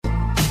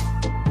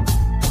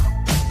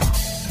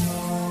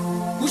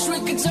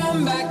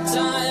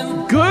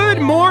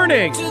Good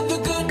morning.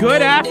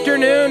 Good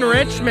afternoon,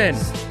 Richmond.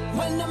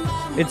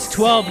 It's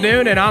 12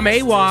 noon, and I'm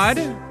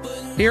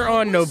AWadd here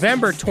on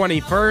November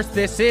 21st.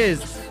 This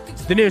is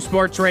the new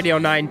Sports Radio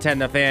 910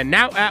 The Fan,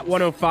 now at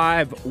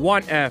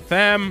 105.1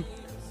 FM.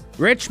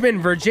 Richmond,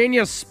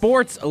 Virginia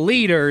sports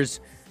leaders,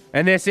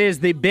 and this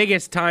is the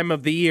biggest time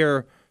of the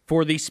year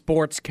for the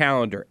sports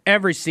calendar.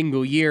 Every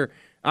single year,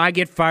 I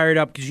get fired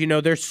up because,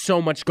 there's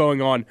so much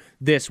going on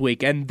this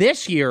week. And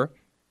this year,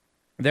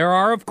 there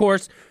are, of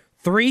course,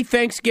 3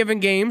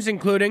 Thanksgiving games,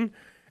 including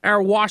our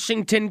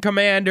Washington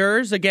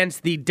Commanders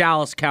against the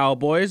Dallas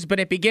Cowboys. But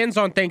it begins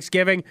on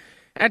Thanksgiving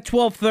at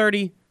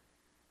 12:30,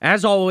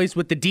 as always,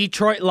 with the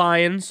Detroit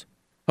Lions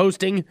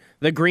hosting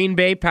the Green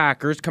Bay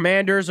Packers.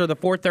 Commanders are the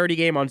 4:30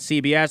 game on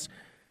CBS.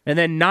 And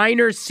then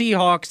Niners,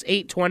 Seahawks,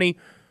 8:20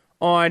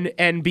 on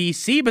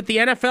NBC. But the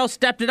NFL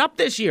stepped it up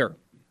this year.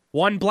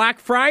 One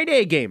Black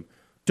Friday game,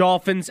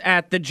 Dolphins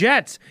at the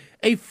Jets.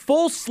 A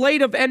full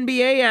slate of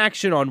NBA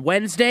action on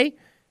Wednesday,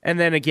 and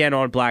then again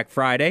on Black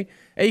Friday.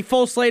 A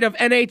full slate of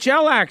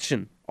NHL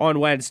action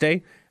on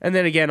Wednesday, and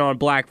then again on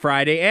Black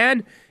Friday.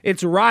 And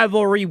it's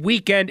rivalry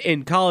weekend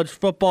in college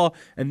football,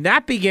 and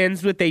that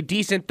begins with a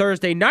decent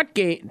Thursday night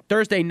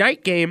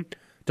game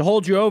to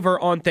hold you over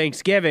on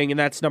Thanksgiving, and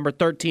that's number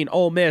 13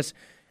 Ole Miss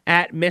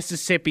at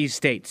Mississippi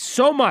State.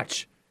 So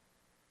much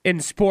in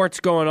sports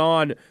going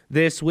on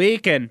this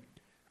week, and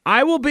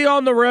I will be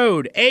on the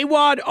road,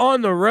 AWadd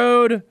on the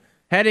road,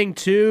 heading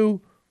to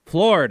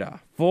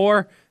Florida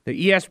for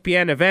the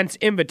ESPN Events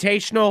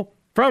Invitational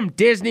from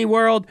Disney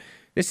World.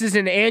 This is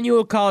an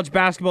annual college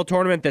basketball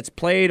tournament that's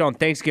played on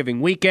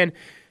Thanksgiving weekend.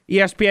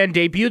 ESPN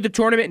debuted the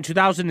tournament in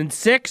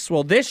 2006.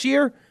 Well, this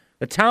year,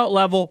 the talent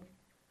level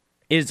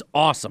is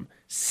awesome.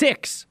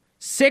 Six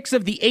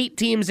of the 8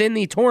 teams in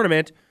the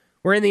tournament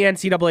were in the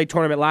NCAA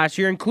tournament last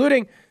year,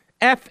 including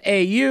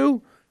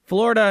FAU,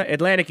 Florida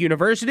Atlantic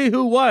University,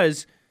 who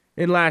was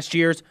in last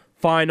year's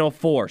Final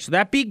Four. So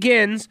that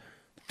begins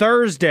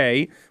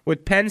Thursday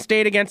with Penn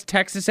State against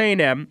Texas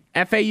A&M,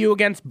 FAU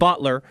against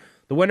Butler.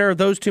 The winner of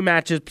those 2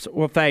 matches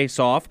will face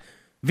off.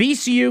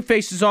 VCU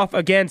faces off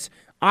against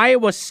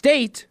Iowa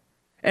State,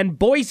 and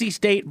Boise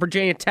State,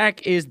 Virginia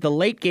Tech is the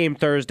late game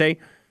Thursday.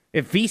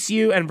 If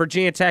VCU and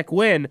Virginia Tech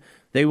win,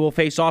 they will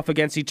face off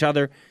against each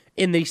other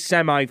in the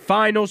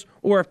semifinals,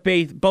 or if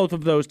both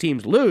of those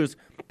teams lose,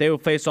 they will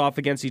face off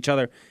against each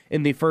other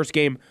in the first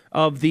game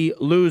of the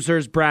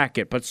losers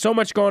bracket. But so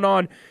much going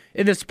on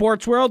in the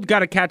sports world. Got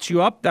to catch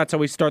you up. That's how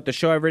we start the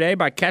show every day,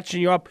 by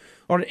catching you up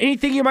on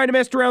anything you might have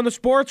missed around the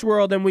sports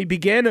world. And we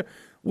begin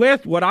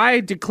with what I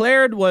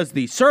declared was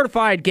the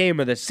certified game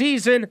of the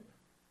season,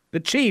 the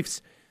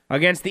Chiefs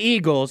against the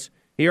Eagles,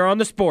 here on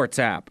the Sports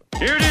app.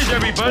 Here it is,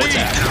 everybody.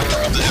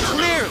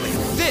 Clearly,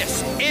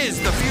 this is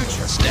the future.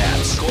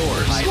 Stats,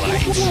 scores,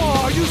 highlights.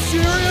 Whoa, are you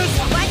serious?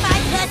 Wi-Fi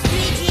plus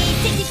 3G,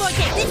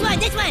 64K. This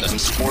one. The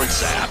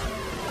Sports app.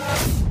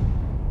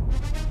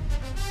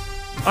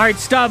 All right,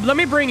 Stubb, let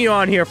me bring you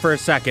on here for a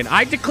second.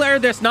 I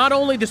declared this not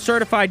only the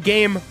certified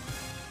game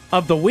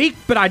of the week,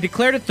 but I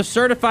declared it the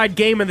certified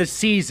game of the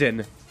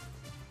season.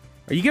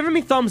 Are you giving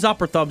me thumbs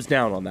up or thumbs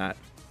down on that?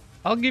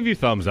 I'll give you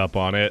thumbs up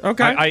on it.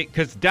 Okay.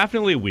 Because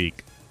definitely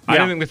weak. I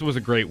didn't think this was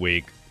a great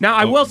week. Now,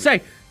 I will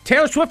say,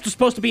 Taylor Swift was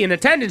supposed to be in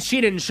attendance. She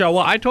didn't show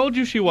up. I told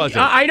you she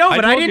wasn't. I know,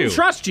 but I didn't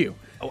trust you.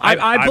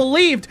 I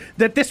believed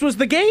that this was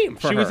the game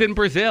for her. She was in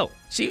Brazil.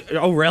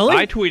 Oh, really?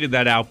 I tweeted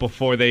that out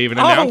before they even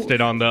announced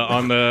it on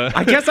the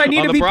I guess I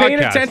need to be paying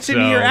attention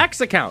to your so.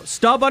 X account.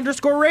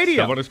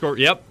 Stubb_radio.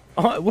 Yep.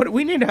 What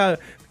we need to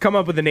come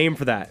up with a name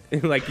for that.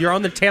 Like, you're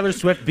on the Taylor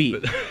Swift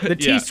beat. The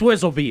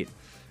T-Swizzle beat.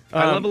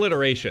 I love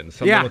alliteration.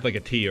 Something with like a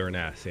T or an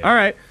S. Yeah. All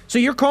right. So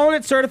you're calling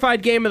it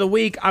certified game of the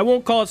week. I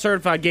won't call it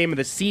certified game of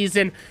the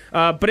season.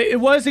 But it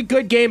was a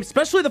good game,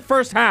 especially the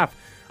first half.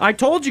 I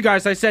told you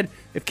guys, I said,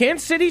 if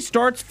Kansas City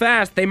starts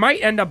fast, they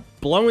might end up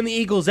blowing the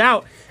Eagles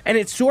out. And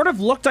it sort of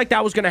looked like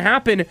that was going to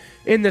happen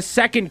in the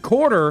second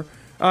quarter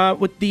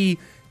with the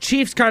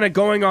Chiefs kind of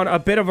going on a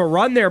bit of a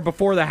run there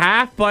before the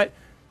half. But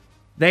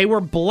they were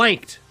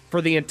blanked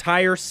for the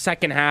entire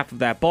second half of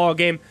that ball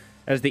game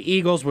as the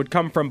Eagles would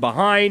come from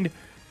behind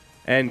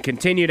and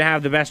continue to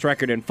have the best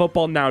record in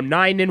football, now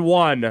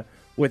 9-1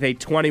 with a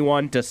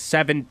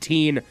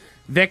 21-17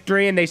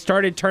 victory. And they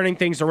started turning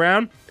things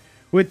around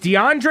with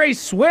DeAndre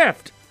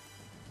Swift.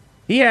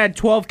 He had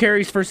 12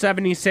 carries for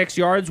 76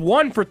 yards,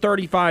 1 for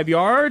 35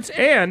 yards,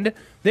 and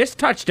this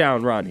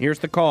touchdown run. Here's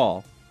the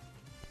call.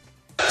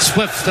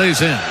 Swift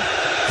stays in.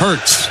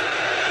 Hurts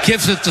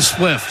gives it to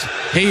Swift.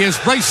 He is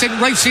racing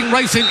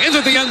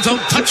into the end zone.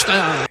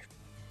 Touchdown.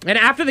 And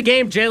after the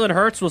game, Jalen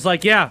Hurts was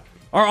like, yeah,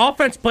 our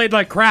offense played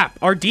like crap.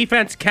 Our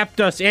defense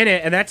kept us in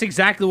it, and that's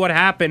exactly what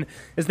happened,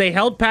 as they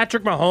held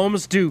Patrick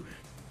Mahomes to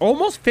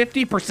almost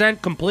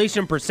 50%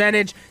 completion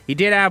percentage. He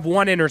did have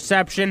 1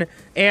 interception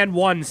and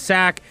 1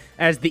 sack,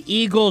 as the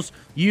Eagles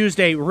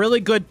used a really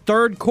good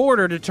third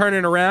quarter to turn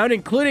it around,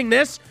 including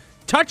this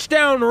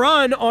touchdown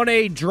run on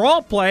a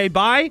draw play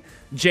by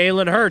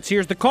Jalen Hurts.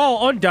 Here's the call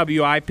on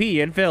WIP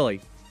in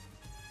Philly.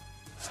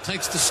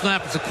 Takes the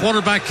snap as a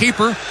quarterback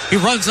keeper. He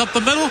runs up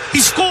the middle. He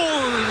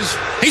scores!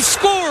 He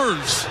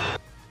scores!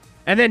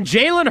 And then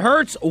Jalen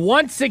Hurts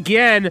once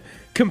again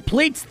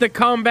completes the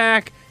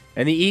comeback,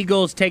 and the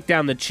Eagles take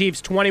down the Chiefs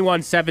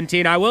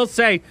 21-17. I will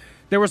say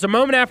there was a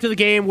moment after the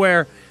game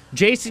where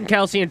Jason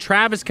Kelce and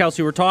Travis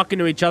Kelce were talking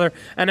to each other,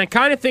 and I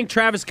kind of think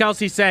Travis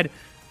Kelce said,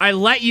 I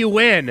let you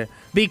win,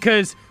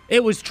 because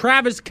it was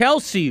Travis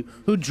Kelce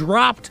who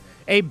dropped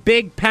a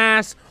big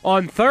pass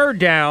on third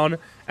down,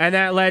 and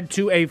that led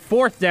to a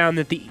fourth down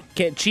that the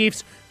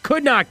Chiefs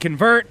could not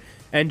convert,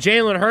 and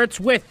Jalen Hurts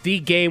with the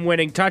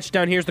game-winning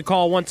touchdown. Here's the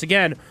call once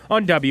again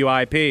on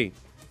WIP.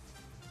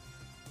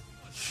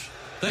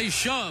 They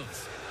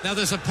shove. Now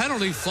there's a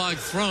penalty flag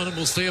thrown, and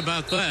we'll see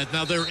about that.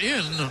 Now they're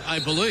in, I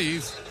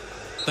believe.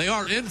 They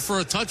are in for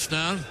a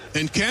touchdown.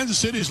 And Kansas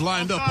City's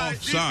lined up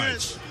off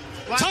sides.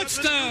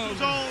 Touchdown!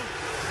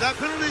 That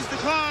penalty's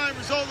decline.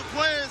 Result of the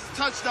play is a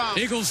touchdown.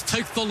 Eagles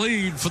take the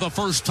lead for the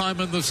first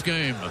time in this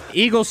game.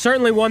 Eagles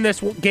certainly won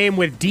this game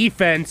with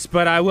defense,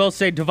 but I will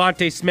say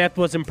Devontae Smith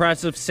was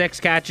impressive.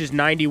 6 catches,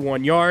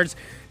 91 yards.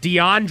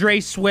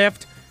 DeAndre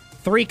Swift,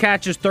 3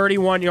 catches,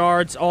 31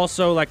 yards.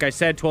 Also, like I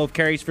said, 12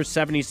 carries for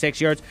 76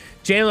 yards.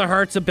 Jalen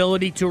Hurts'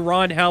 ability to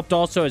run helped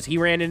also as he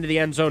ran into the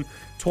end zone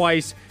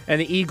twice.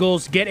 And the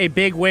Eagles get a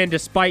big win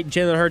despite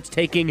Jalen Hurts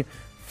taking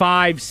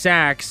 5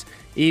 sacks.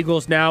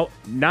 Eagles now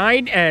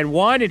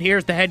 9-1, and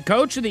here's the head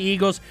coach of the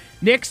Eagles,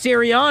 Nick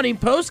Sirianni,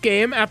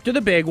 postgame after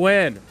the big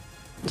win.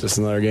 Just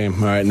another game.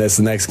 All right, and that's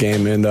the next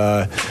game, and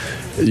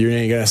you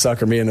ain't going to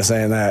sucker me into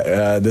saying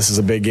that. This is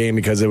a big game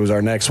because it was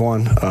our next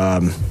one.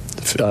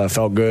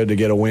 Felt good to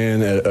get a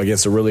win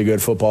against a really good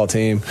football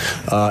team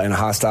in a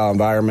hostile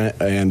environment,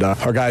 and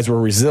our guys were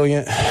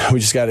resilient.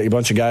 We just got a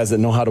bunch of guys that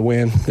know how to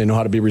win. They know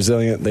how to be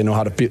resilient. They know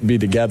how to be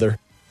together.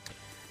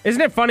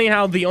 Isn't it funny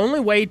how the only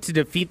way to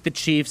defeat the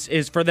Chiefs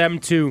is for them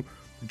to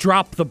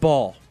drop the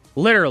ball?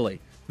 Literally.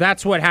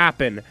 That's what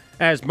happened.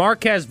 As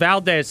Marquez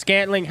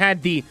Valdez-Scantling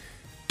had the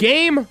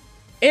game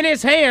in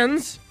his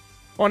hands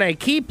on a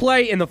key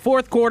play in the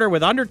fourth quarter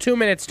with under 2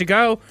 minutes to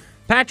go.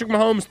 Patrick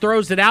Mahomes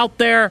throws it out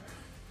there.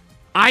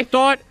 I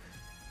thought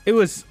it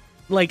was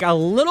like a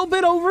little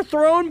bit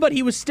overthrown, but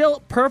he was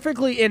still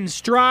perfectly in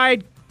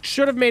stride.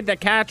 Should have made that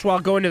catch while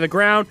going to the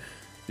ground.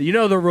 You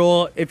know the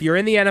rule. If you're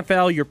in the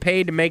NFL, you're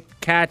paid to make the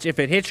catch. If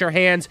it hits your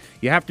hands,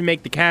 you have to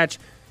make the catch.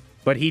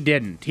 But he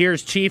didn't.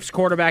 Here's Chiefs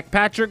quarterback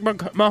Patrick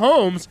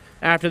Mahomes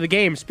after the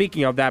game,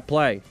 speaking of that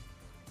play.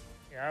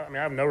 Yeah, I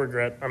have no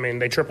regret.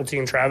 They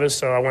triple-teamed Travis,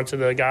 so I went to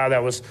the guy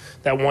that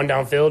won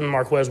downfield, and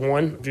Marquez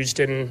won. We just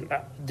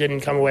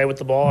didn't come away with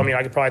the ball.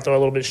 I could probably throw a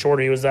little bit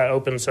shorter. He was that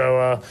open.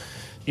 So,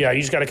 you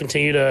just got to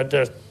continue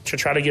to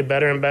try to get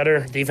better and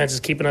better. Defense is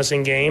keeping us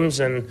in games,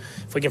 and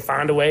if we can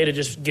find a way to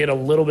just get a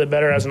little bit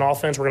better as an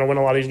offense, we're going to win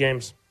a lot of these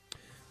games.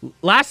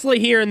 Lastly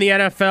here in the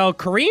NFL,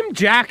 Kareem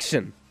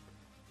Jackson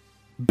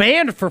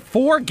banned for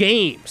 4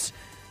 games.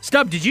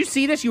 Stub, did you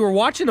see this? You were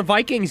watching the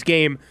Vikings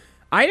game.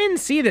 I didn't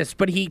see this,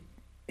 but he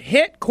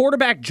hit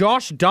quarterback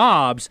Josh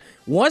Dobbs,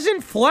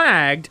 wasn't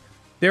flagged.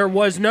 There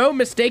was no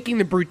mistaking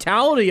the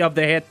brutality of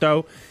the hit,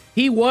 though.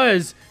 He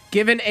was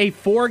given a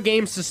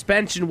 4-game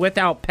suspension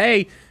without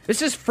pay.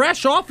 This is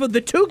fresh off of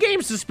the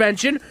 2-game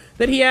suspension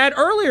that he had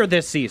earlier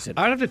this season.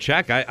 I'd have to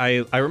check.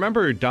 I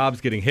remember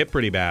Dobbs getting hit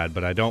pretty bad,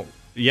 but I don't.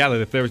 Yeah,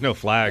 if there was no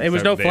flag. It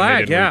was no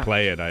flag, they didn't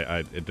replay it.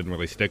 It didn't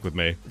really stick with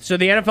me. So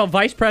the NFL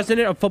Vice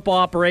President of Football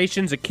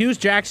Operations accused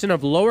Jackson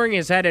of lowering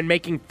his head and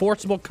making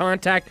forcible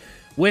contact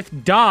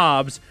with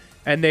Dobbs,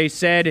 and they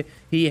said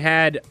he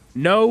had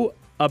no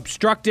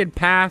obstructed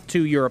path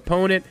to your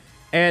opponent,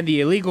 and the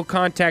illegal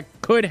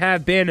contact could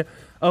have been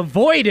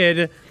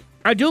avoided.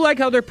 I do like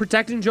how they're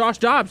protecting Josh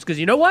Dobbs, because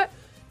you know what?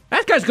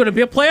 That guy's going to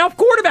be a playoff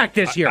quarterback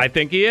this year. I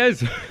think he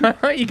is.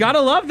 You got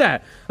to love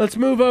that. Let's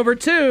move over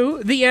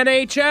to the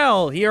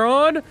NHL here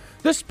on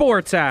the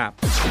Sports app.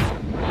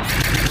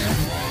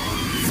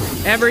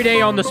 Every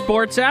day on the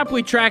Sports app,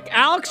 we track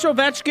Alex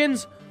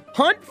Ovechkin's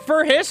hunt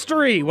for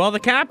history. Well, the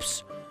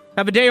Caps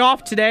have a day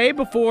off today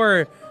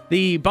before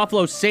the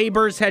Buffalo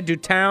Sabres head to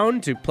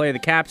town to play the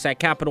Caps at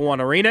Capital One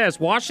Arena, as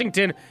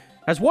Washington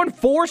has won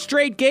 4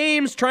 straight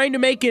games, trying to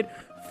make it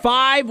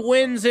 5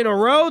 wins in a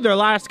row. Their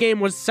last game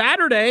was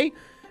Saturday,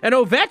 and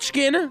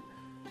Ovechkin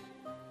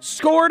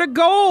scored a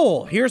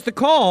goal. Here's the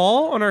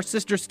call on our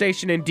sister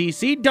station in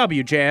D.C.,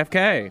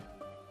 WJFK.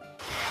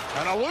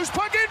 And a loose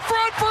puck in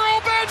front for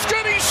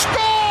Ovechkin. He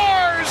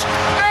scores!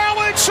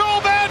 Alex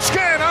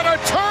Ovechkin on a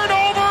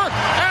turnover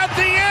at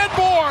the end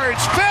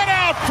boards. Fed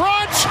out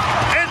front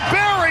and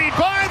buried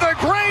by the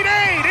grade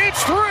 8.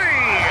 It's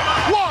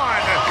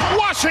 3-1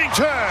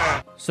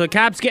 Washington. So the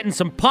Caps getting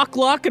some puck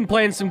luck and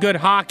playing some good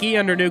hockey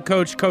under new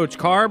coach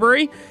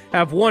Carberry.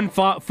 Have won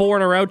 4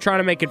 in a row, trying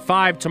to make it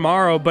 5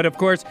 tomorrow. But, of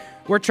course,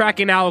 we're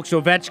tracking Alex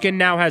Ovechkin.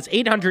 Now has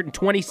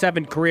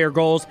 827 career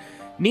goals.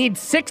 Needs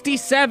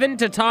 67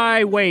 to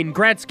tie Wayne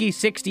Gretzky,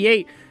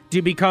 68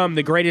 to become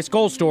the greatest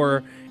goal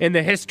scorer in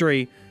the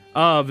history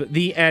of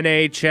the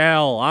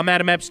NHL. I'm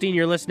Adam Epstein.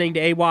 You're listening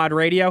to AWadd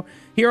Radio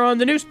here on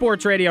the new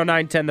Sports Radio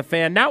 910 The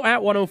Fan, now at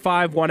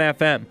 105.1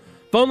 FM.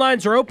 Phone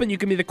lines are open. You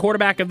can be the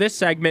quarterback of this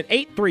segment,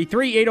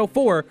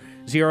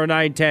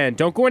 833-804-0910.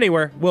 Don't go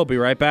anywhere. We'll be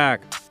right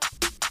back.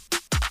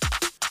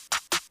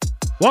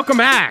 Welcome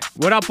back.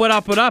 What up, what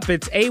up, what up?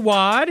 It's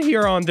AWadd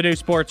here on the new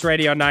Sports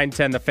Radio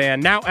 910 The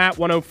Fan, now at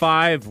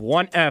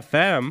 105.1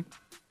 FM.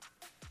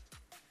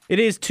 It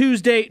is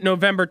Tuesday,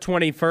 November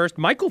 21st.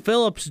 Michael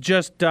Phillips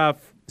just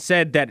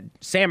said that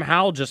Sam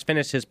Howell just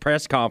finished his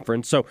press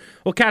conference, so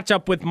we'll catch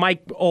up with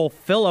Michael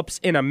Phillips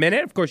in a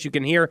minute. Of course, you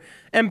can hear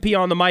MP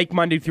on the mic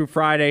Monday through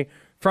Friday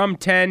from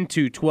 10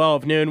 to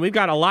 12 noon. We've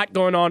got a lot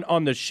going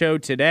on the show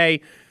today.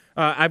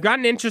 I've got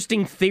an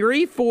interesting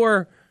theory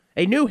for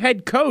a new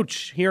head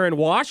coach here in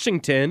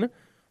Washington.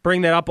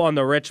 Bring that up on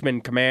the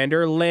Richmond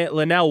Commander.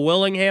 Linnell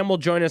Willingham will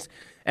join us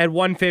at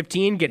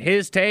 1:15, get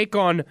his take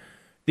on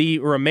the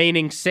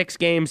remaining 6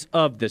 games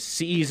of the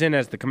season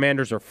as the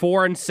Commanders are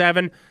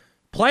 4-7.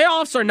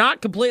 Playoffs are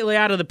not completely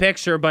out of the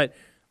picture, but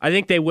I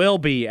think they will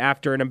be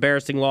after an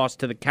embarrassing loss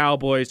to the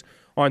Cowboys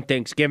on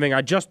Thanksgiving.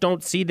 I just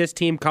don't see this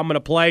team coming to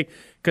play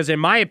because, in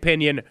my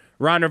opinion,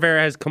 Ron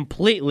Rivera has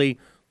completely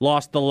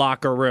lost the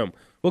locker room.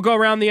 We'll go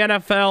around the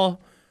NFL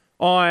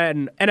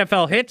on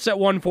NFL Hits at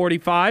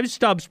 1:45.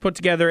 Stubbs put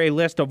together a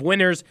list of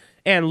winners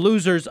and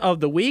losers of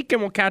the week,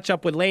 and we'll catch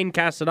up with Lane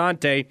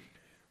Casadante,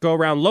 go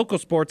around local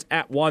sports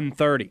at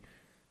 1:30.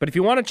 But if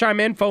you want to chime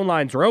in, phone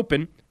lines are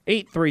open,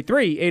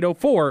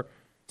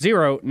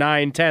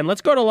 833-804-0910.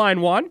 Let's go to line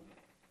 1.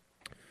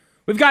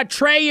 We've got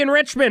Trey in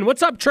Richmond.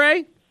 What's up,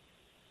 Trey?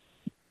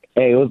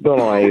 Hey, what's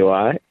going on,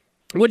 AWadd?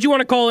 What'd you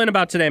want to call in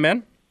about today,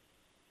 man?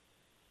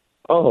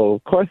 Oh,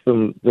 of course,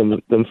 them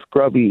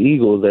scrubby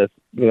Eagles. That's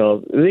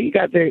they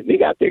got their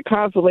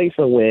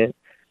consolation win.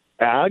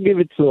 I'll give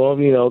it to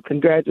them.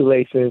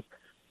 Congratulations.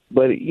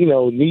 But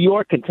New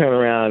York can turn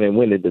around and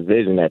win the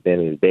division at the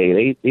end of the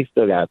day. They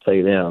still got to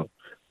play them.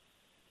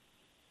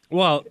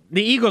 Well,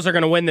 the Eagles are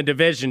going to win the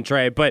division,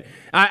 Trey, but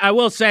I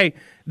will say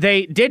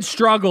they did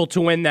struggle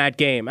to win that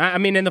game. I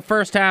mean, in the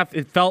first half,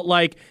 it felt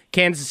like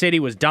Kansas City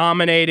was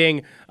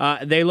dominating.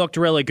 They looked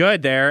really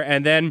good there,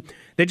 and then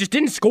they just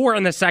didn't score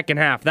in the second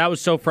half. That was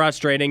so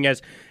frustrating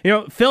as,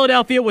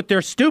 Philadelphia with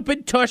their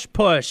stupid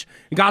tush-push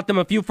got them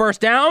a few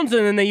first downs,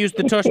 and then they used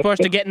the tush-push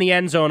to get in the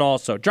end zone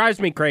also. Drives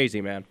me crazy,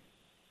 man.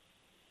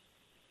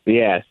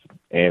 Yes,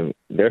 and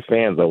their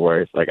fans are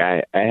worse. Like,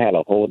 I had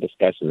a whole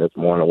discussion this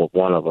morning with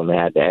one of them.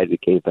 I had to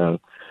educate them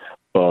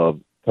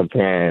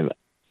comparing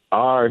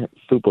our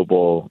Super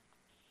Bowl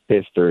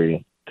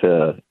history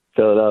to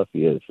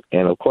Philadelphia's.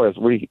 And, of course,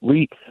 we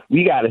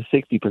got a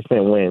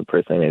 60% win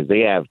percentage.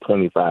 They have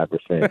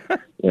 25%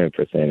 win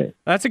percentage.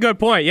 That's a good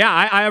point. Yeah,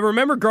 I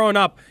remember growing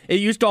up, it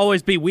used to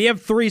always be, we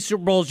have 3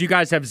 Super Bowls, you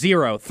guys have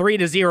 0,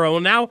 3-0.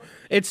 And now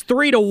it's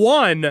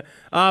 3-1,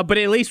 but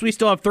at least we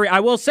still have 3.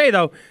 I will say,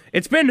 though,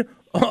 it's been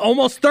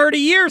almost 30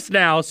 years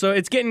now, so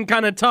it's getting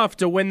kind of tough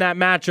to win that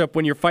matchup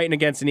when you're fighting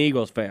against an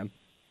Eagles fan.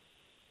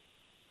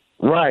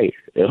 Right.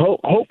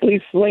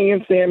 Hopefully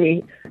Slinging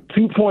Sammy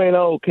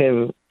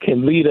 2.0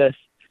 can lead us.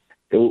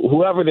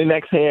 Whoever the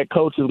next head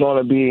coach is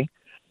going to be,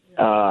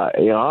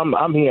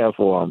 I'm here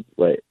for him.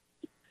 But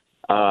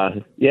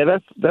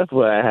that's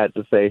what I had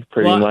to say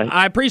pretty much.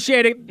 I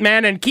appreciate it,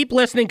 man, and keep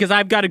listening because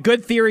I've got a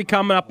good theory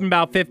coming up in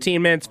about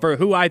 15 minutes for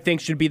who I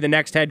think should be the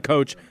next head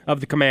coach of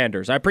the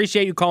Commanders. I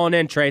appreciate you calling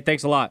in, Trey.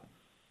 Thanks a lot.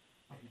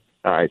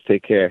 All right,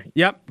 take care.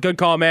 Yep, good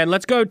call, man.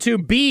 Let's go to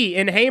B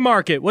in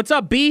Haymarket. What's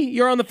up, B?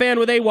 You're on the fan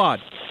with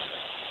AWadd.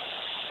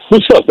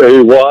 What's up,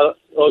 AWadd?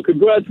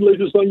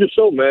 Congratulations on your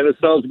show, man. It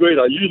sounds great.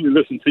 I usually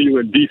listen to you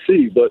in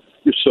D.C., but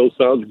your show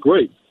sounds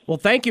great. Well,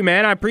 thank you,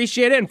 man. I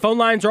appreciate it, and phone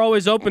lines are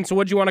always open, so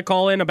what do you want to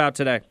call in about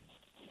today?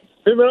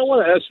 Hey, man, I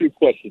want to ask you a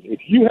question. If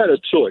you had a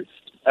choice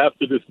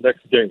after this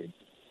next game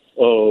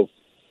of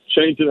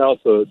changing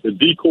out the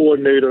D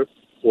coordinator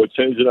or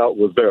changing out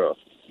Rivera,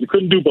 you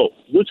couldn't do both.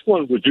 Which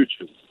one would you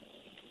choose?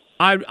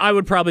 I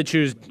would probably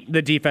choose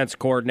the defense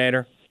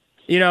coordinator.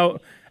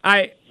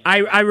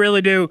 I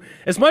really do.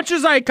 As much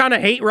as I kind of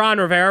hate Ron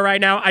Rivera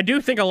right now, I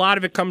do think a lot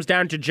of it comes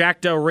down to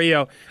Jack Del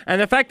Rio and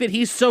the fact that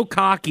he's so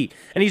cocky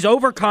and he's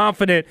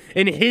overconfident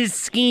in his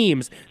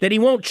schemes that he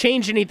won't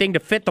change anything to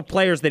fit the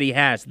players that he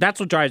has.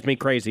 That's what drives me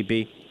crazy,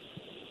 B.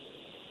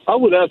 I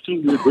would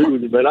absolutely agree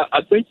with you, man.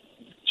 I think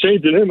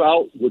changing him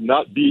out would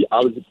not be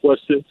out of the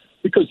question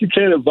because you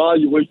can't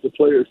evaluate the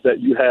players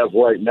that you have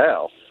right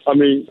now. I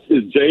mean,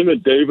 is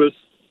Jamin Davis,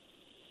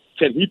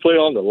 can he play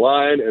on the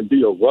line and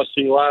be a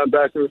rushing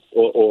linebacker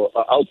or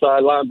an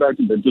outside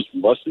linebacker that just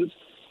rushes?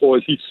 Or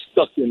is he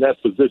stuck in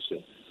that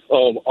position?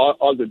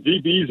 Are the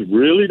DBs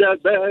really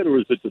that bad, or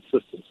is it the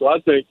system? So I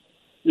think,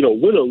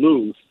 win or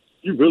lose,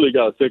 you really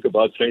got to think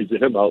about changing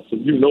him out so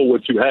you know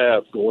what you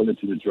have going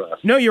into the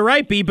draft. No, you're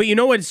right, B, but you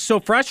know what's so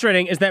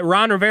frustrating is that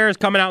Ron Rivera is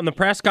coming out in the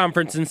press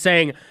conference and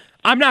saying,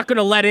 I'm not going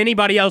to let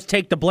anybody else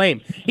take the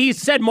blame.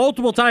 He's said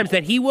multiple times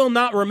that he will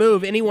not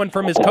remove anyone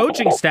from his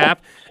coaching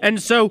staff,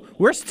 and so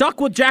we're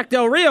stuck with Jack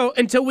Del Rio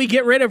until we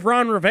get rid of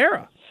Ron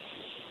Rivera.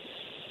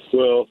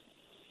 Well,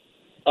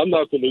 I'm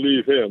not going to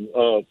leave him.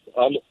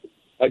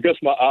 I guess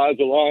my eyes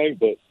are lying,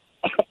 but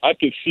I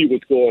can see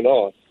what's going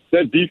on.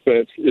 That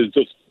defense is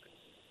just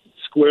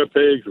square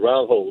pegs,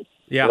 round holes.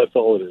 Yeah. That's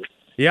all it is.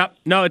 Yep.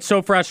 No, it's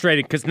so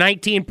frustrating because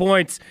 19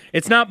 points,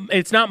 it's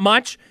not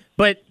much,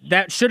 but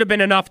that should have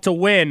been enough to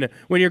win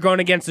when you're going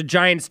against a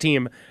Giants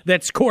team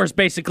that scores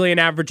basically an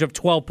average of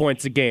 12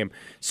 points a game.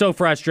 So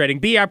frustrating.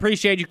 B, I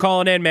appreciate you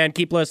calling in, man.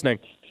 Keep listening.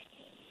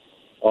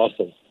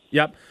 Awesome.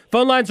 Yep.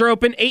 Phone lines are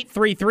open,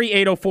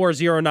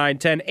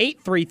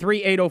 833-804-0910,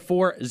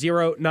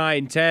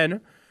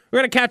 833-804-0910. We're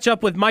going to catch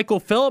up with Michael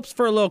Phillips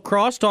for a little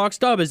crosstalk.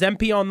 Stub, is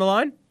MP on the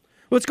line?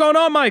 What's going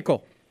on,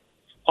 Michael?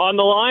 On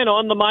the line,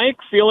 on the mic,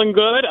 feeling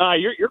good.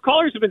 Your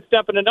callers have been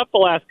stepping it up the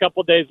last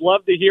couple of days.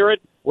 Love to hear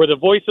it. We're the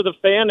voice of the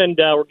fan, and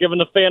we're giving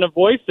the fan a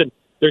voice, and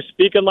they're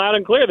speaking loud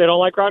and clear. They don't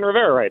like Ron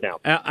Rivera right now.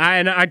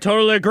 And I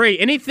totally agree.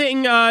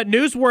 Anything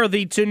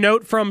newsworthy to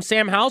note from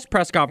Sam Howell's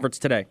press conference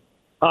today?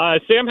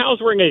 Sam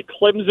Howell's wearing a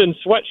Clemson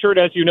sweatshirt.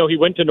 As you know, he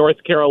went to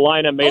North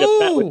Carolina, made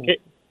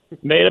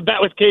a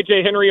bet with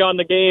KJ Henry on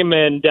the game,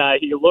 and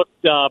he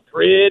looked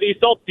pretty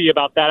salty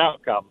about that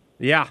outcome.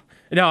 Yeah.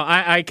 No,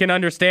 I can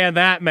understand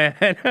that, man.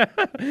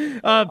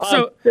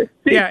 So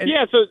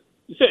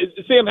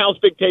Sam Howell's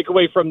big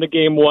takeaway from the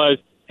game was,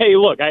 hey,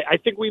 look, I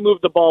think we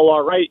moved the ball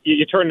all right.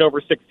 You turn it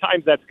over 6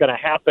 times, that's going to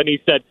happen. He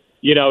said,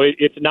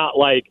 it's not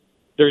like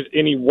there's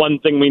any one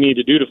thing we need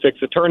to do to fix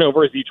the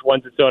turnovers. Each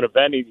one's its own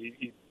event.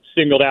 He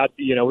singled out,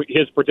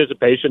 his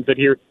participation, said,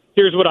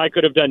 here's what I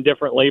could have done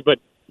differently. But,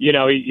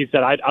 he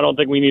said, I don't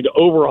think we need to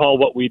overhaul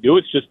what we do.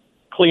 It's just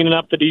cleaning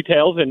up the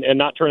details and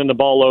not turning the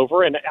ball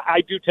over. And I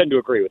do tend to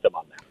agree with him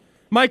on that.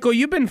 Michael,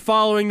 you've been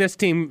following this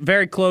team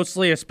very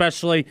closely,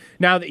 especially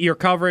now that you're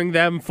covering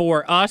them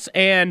for us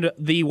and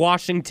the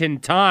Washington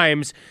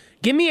Times.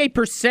 Give me a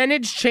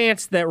percentage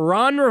chance that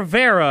Ron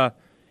Rivera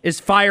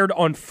is fired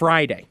on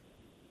Friday.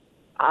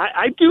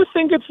 I do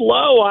think it's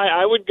low.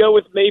 I would go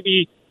with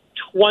maybe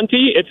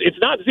 20. It's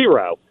not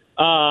 0.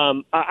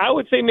 I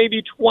would say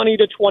maybe 20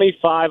 to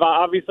 25.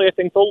 Obviously, I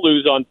think they'll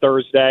lose on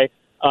Thursday.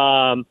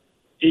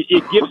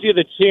 It gives you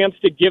the chance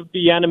to give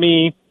the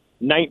enemy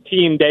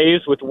 19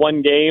 days with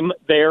one game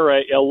there,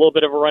 a little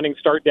bit of a running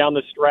start down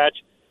the stretch.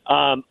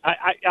 I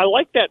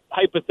like that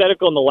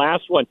hypothetical in the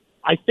last one.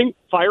 I think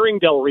firing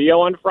Del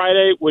Rio on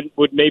Friday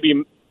would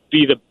maybe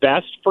be the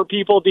best for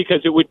people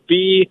because it would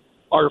be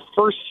our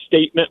first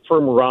statement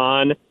from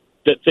Ron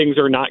that things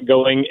are not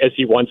going as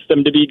he wants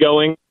them to be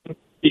going.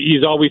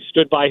 He's always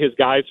stood by his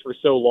guys for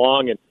so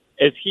long, and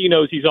as he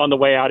knows he's on the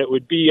way out, it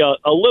would be a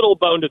little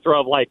bone to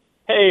throw of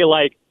hey,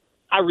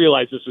 I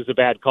realize this was a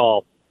bad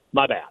call.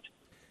 My bad.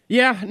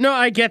 Yeah, no,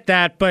 I get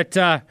that, but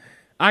I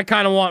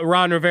kind of want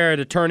Ron Rivera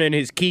to turn in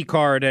his key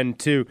card and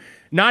to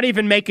not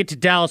even make it to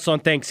Dallas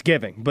on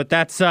Thanksgiving, but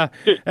that's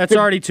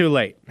already too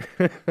late.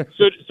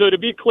 So to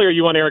be clear,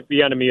 you want Eric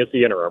Bieniemy as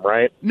the interim,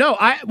 right? No,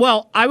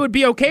 I would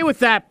be okay with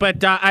that,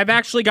 but I've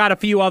actually got a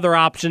few other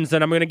options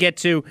that I'm going to get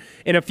to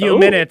in a few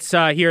minutes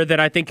here that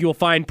I think you'll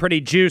find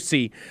pretty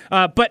juicy.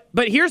 But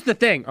here's the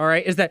thing, all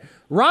right, is that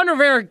Ron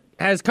Rivera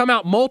has come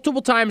out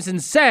multiple times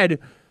and said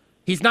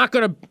he's not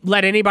going to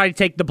let anybody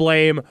take the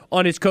blame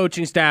on his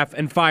coaching staff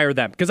and fire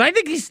them. Because I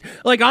think he's,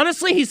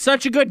 honestly, he's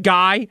such a good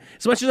guy.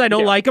 As much as I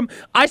don't like him,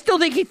 I still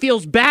think he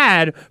feels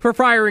bad for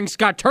firing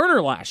Scott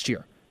Turner last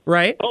year,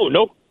 right? Oh,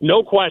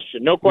 no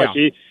question. No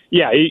question.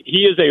 Yeah.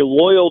 He is a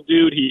loyal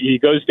dude. He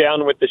goes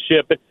down with the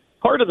ship. But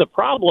part of the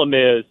problem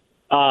is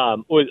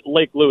with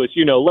Lake Lewis,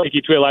 Lake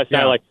he tweeted last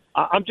night,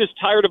 I'm just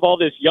tired of all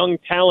this young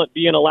talent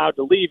being allowed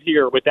to leave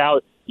here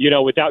without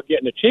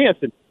getting a chance.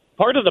 And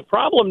part of the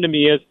problem to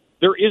me is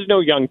there is no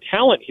young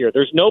talent here.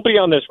 There's nobody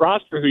on this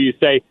roster who you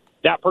say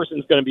that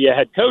person's going to be a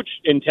head coach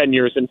in 10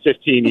 years and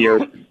 15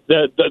 years.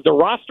 The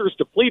roster's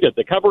depleted.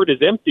 The cupboard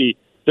is empty.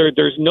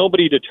 There's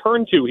nobody to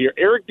turn to here.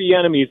 Eric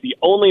Bieniemy is the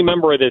only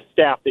member of this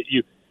staff that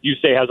you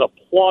say has a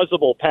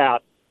plausible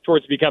path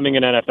towards becoming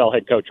an NFL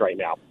head coach right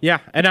now.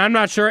 Yeah, and I'm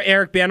not sure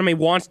Eric Bieniemy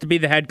wants to be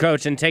the head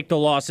coach and take the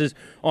losses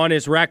on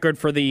his record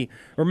for the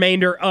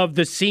remainder of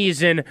the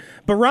season.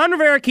 But Ron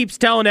Rivera keeps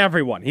telling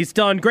everyone, he's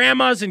telling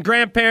grandmas and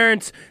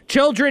grandparents,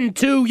 children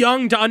too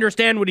young to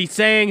understand what he's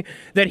saying,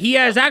 that he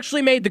has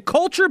actually made the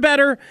culture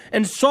better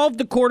and solved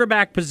the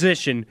quarterback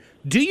position.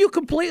 Do you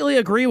completely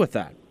agree with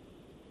that?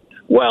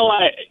 Well,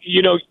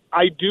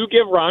 I do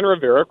give Ron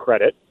Rivera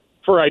credit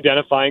for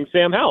identifying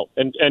Sam Howell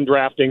and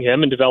drafting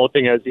him and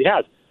developing as he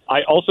has.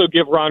 I also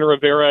give Ron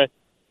Rivera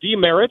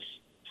demerits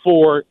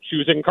for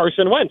choosing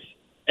Carson Wentz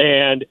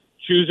and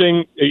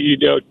choosing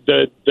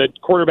the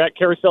quarterback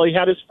carousel he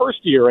had his first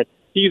year. And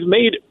he's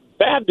made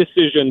bad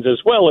decisions as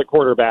well at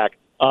quarterback,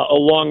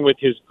 along with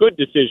his good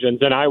decisions.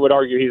 And I would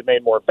argue he's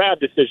made more bad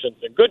decisions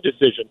than good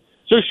decisions.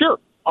 So sure,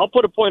 I'll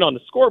put a point on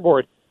the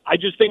scoreboard. I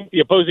just think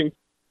the opposing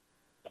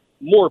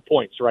more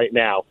points right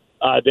now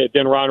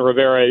than Ron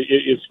Rivera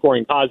is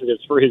scoring positives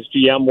for his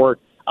GM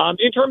work.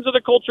 In terms of the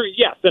culture,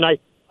 yes. And I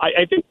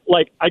think,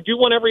 I do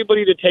want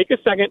everybody to take a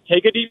second,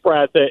 take a deep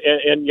breath,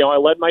 and I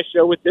led my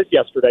show with this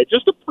yesterday.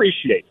 Just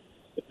appreciate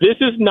this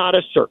is not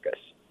a circus.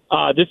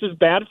 This is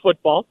bad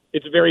football.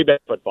 It's very bad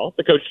football.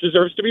 The coach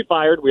deserves to be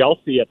fired. We all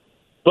see it.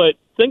 But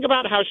think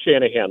about how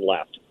Shanahan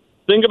left.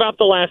 Think about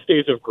the last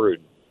days of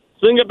Gruden.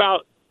 Think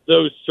about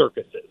those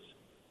circuses.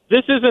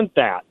 This isn't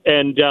that.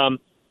 And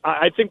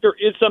I think there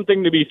is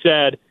something to be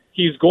said.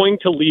 He's going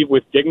to leave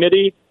with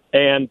dignity,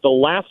 and the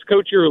last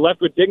coach who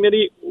left with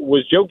dignity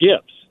was Joe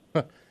Gibbs.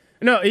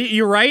 No,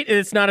 you're right.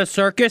 It's not a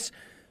circus.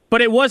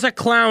 But it was a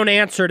clown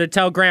answer to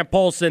tell Grant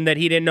Paulson that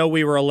he didn't know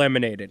we were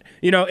eliminated.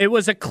 It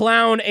was a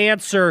clown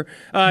answer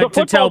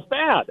to tell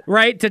bad.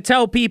 Right, to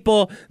tell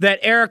people that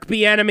Eric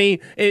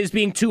Bieniemy is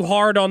being too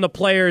hard on the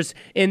players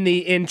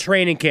in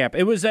training camp.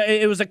 It was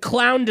a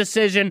clown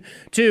decision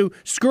to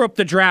screw up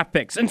the draft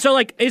picks. And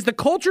so, is the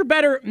culture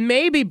better?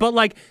 Maybe,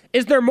 but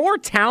is there more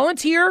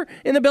talent here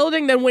in the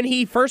building than when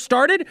he first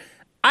started?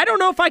 I don't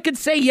know if I could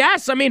say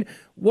yes. I mean,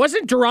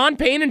 wasn't Deron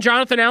Payne and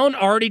Jonathan Allen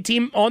already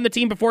on the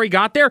team before he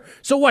got there?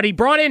 So what? He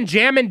brought in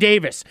Jamin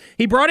Davis.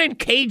 He brought in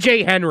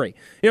KJ Henry.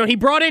 He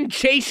brought in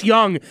Chase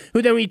Young,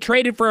 who then we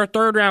traded for a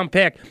third-round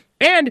pick.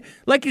 And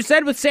like you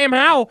said with Sam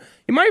Howell,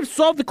 he might have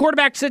solved the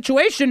quarterback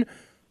situation,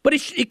 but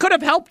he could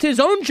have helped his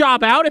own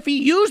job out if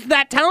he used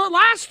that talent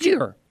last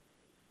year.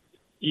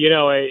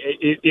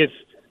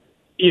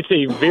 It's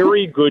a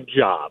very good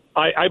job.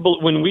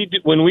 When we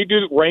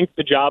do rank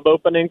the job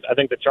openings, I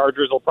think the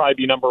Chargers will probably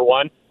be number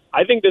one.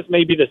 I think this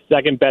may be the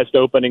second best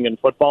opening in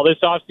football this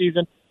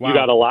offseason. Wow. You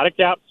got a lot of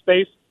cap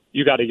space.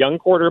 You got a young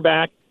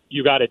quarterback.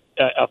 You got a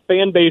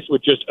fan base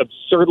with just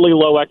absurdly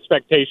low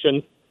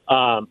expectations.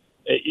 I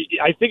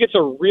think it's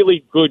a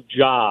really good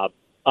job.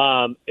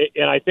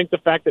 And I think the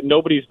fact that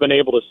nobody's been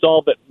able to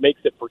solve it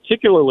makes it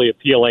particularly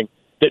appealing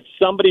that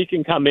somebody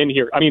can come in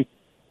here. I mean,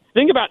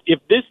 think about if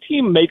this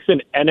team makes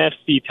an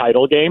NFC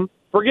title game,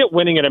 forget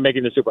winning it and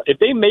making the Super Bowl. If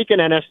they make an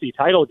NFC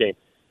title game,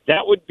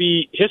 that would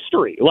be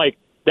history.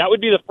 That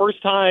would be the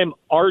first time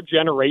our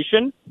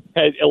generation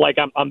has,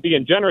 I'm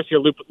being generous here,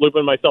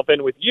 looping myself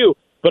in with you,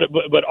 but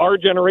our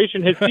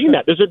generation has seen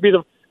that. This would be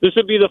the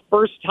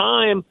first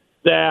time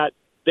that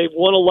they've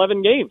won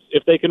 11 games.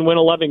 If they can win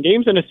 11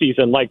 games in a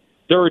season,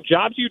 there are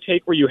jobs you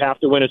take where you have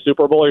to win a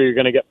Super Bowl or you're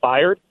going to get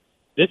fired.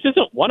 This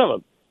isn't one of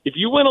them. If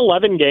you win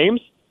 11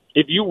 games,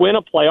 if you win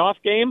a playoff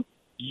game,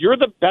 you're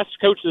the best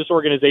coach this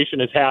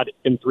organization has had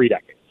in 3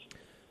 decades.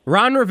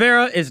 Ron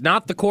Rivera is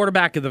not the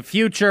quarterback of the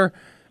future.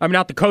 I'm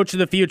not the coach of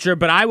the future,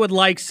 but I would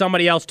like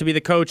somebody else to be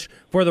the coach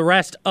for the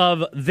rest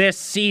of this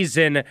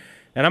season.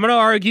 And I'm going to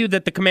argue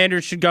that the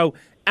Commanders should go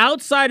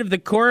outside of the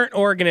current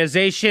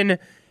organization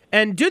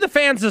and do the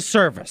fans a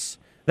service.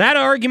 That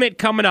argument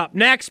coming up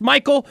next.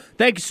 Michael,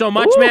 thank you so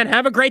much, man.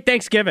 Have a great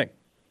Thanksgiving.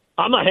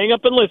 I'm going to hang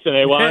up and listen,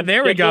 AWadd.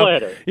 There we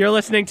go. You're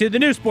listening to the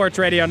new Sports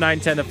Radio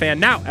 910 The Fan,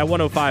 now at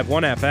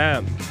 105.1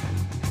 FM.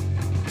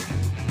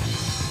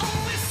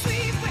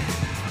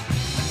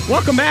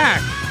 Welcome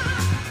back.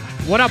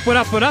 What up, what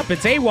up, what up?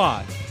 It's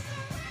AWadd.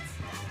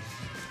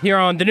 Here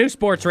on the new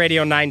Sports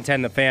Radio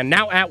 910 The Fan,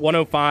 now at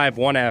 105.1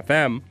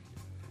 FM.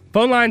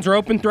 Phone lines are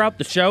open throughout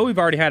the show. We've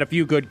already had a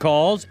few good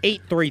calls.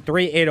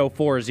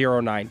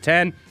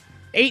 833-804-0910.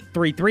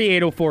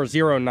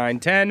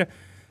 833-804-0910.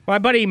 My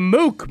buddy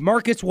Mook,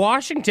 Marcus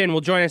Washington,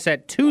 will join us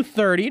at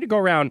 2:30 to go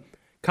around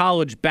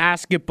college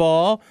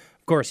basketball.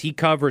 Of course, he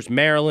covers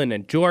Maryland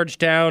and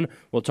Georgetown.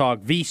 We'll talk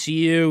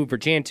VCU,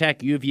 Virginia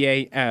Tech,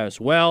 UVA as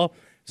well.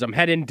 As I'm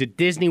heading to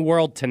Disney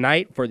World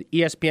tonight for the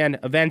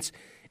ESPN Events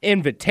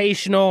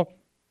Invitational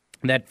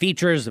that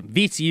features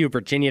VCU,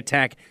 Virginia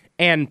Tech,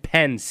 and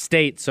Penn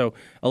State. So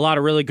a lot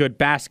of really good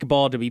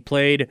basketball to be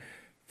played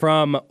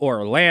from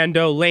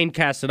Orlando. Lane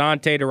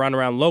Casadante to run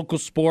around local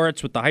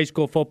sports with the high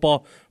school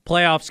football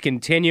playoffs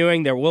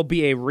continuing. There will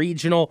be a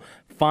regional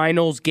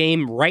finals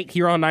game right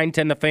here on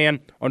 910 The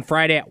Fan on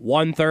Friday at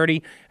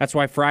 1:30. That's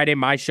why Friday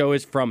my show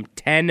is from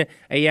 10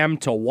 a.m.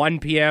 to 1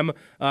 p.m.,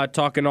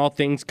 talking all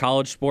things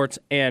college sports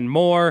and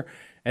more.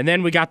 And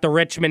then we got the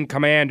Richmond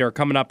Commander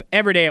coming up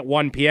every day at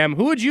 1 p.m.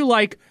 Who would you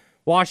like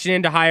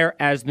Washington to hire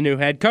as the new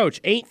head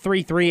coach?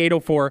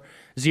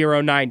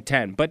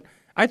 833-804-0910. But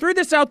I threw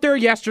this out there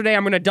yesterday.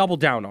 I'm going to double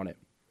down on it.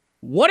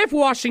 What if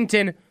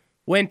Washington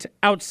went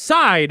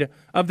outside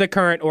of the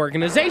current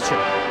organization?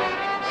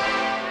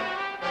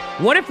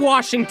 What if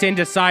Washington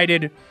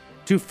decided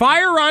to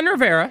fire Ron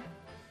Rivera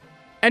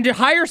and to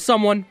hire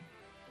someone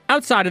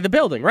outside of the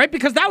building, right?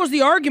 Because that was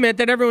the argument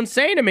that everyone's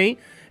saying to me,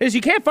 is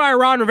you can't fire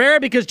Ron Rivera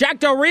because Jack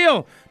Del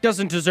Rio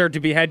doesn't deserve to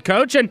be head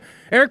coach, and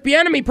Eric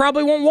Bieniemy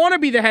probably won't want to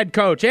be the head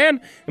coach, and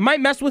it might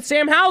mess with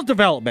Sam Howell's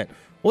development.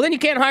 Well, then you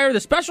can't hire the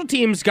special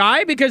teams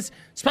guy because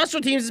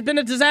special teams has been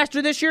a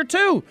disaster this year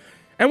too.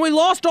 And we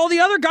lost all the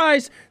other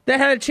guys that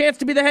had a chance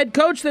to be the head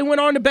coach. They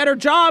went on to better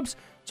jobs.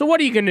 So what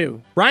are you going to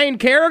do? Ryan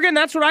Kerrigan?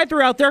 That's what I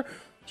threw out there.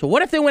 So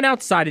what if they went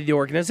outside of the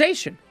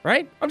organization,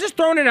 right? I'm just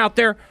throwing it out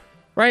there,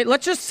 right?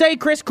 Let's just say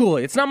Chris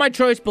Cooley. It's not my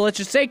choice, but let's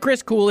just say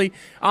Chris Cooley,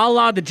 a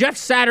la the Jeff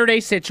Saturday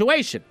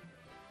situation.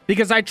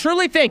 Because I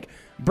truly think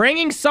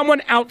bringing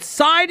someone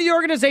outside the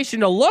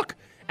organization to look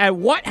at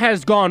what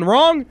has gone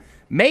wrong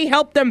may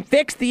help them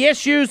fix the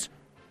issues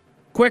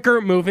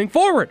quicker moving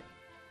forward.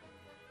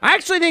 I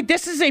actually think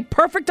this is a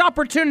perfect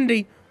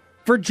opportunity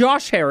for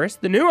Josh Harris,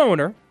 the new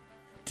owner,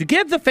 to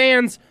give the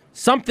fans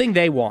something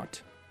they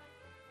want,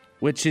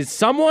 which is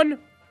someone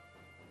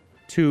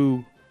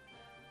to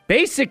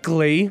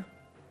basically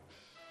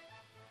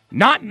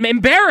not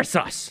embarrass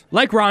us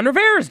like Ron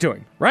Rivera is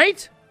doing,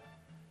 right?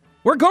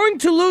 We're going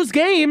to lose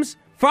games.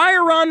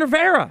 Fire Ron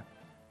Rivera.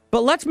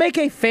 But let's make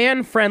a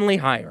fan-friendly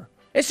hire.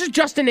 This is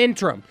just an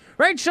interim,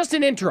 right? It's just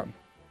an interim,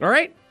 all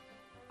right?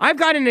 I've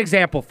got an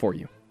example for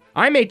you.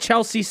 I'm a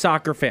Chelsea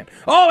soccer fan.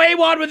 Oh,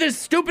 AWadd with his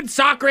stupid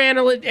soccer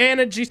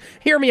analogies.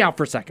 Hear me out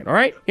for a second, all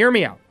right? Hear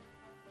me out.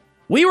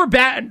 We were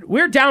bad.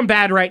 We're down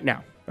bad right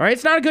now, all right?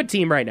 It's not a good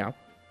team right now.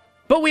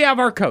 But we have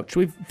our coach.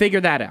 We've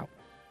figured that out.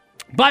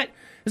 But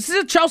this is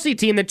a Chelsea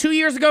team that 2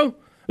 years ago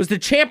was the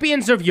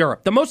champions of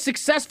Europe, the most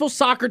successful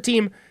soccer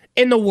team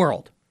in the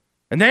world.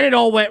 And then it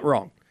all went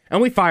wrong,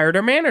 and we fired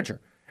our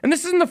manager. And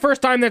this isn't the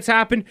first time that's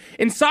happened.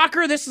 In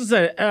soccer, this is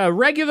a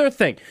regular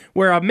thing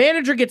where a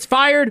manager gets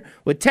fired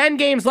with 10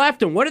 games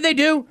left, and what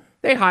do?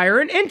 They hire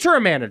an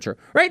interim manager,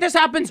 right? This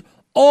happens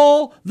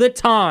all the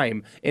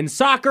time in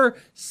soccer.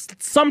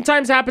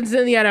 Sometimes happens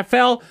in the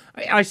NFL.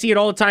 I see it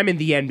all the time in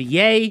the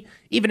NBA,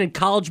 even in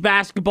college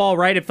basketball,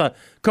 right? If a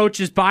coach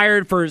is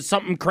fired for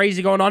something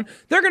crazy going on,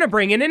 they're going to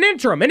bring in an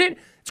interim, and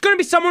it's going to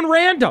be someone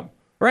random,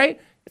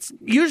 right? It's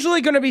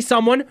usually going to be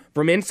someone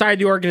from inside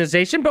the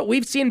organization, but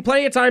we've seen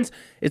plenty of times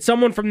it's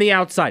someone from the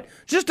outside,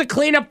 just to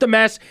clean up the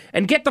mess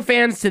and get the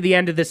fans to the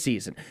end of the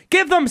season.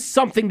 Give them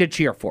something to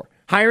cheer for.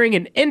 Hiring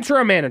an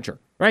interim manager,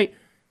 right?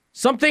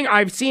 Something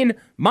I've seen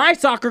my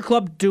soccer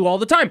club do all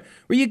the time,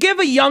 where you give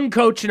a young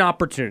coach an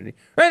opportunity,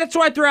 right? That's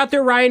why I threw out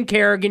there Ryan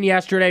Kerrigan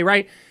yesterday,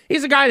 right?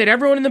 He's a guy that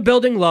everyone in the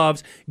building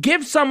loves.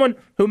 Give someone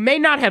who may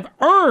not have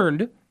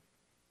earned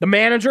the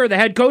manager or the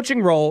head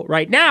coaching role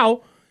right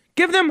now,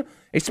 give them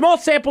a small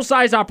sample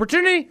size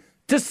opportunity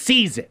to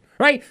seize it,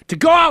 right? To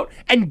go out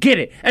and get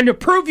it and to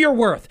prove your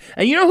worth.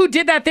 And you know who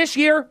did that this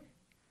year?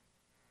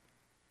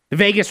 The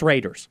Vegas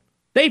Raiders.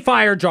 They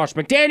fired Josh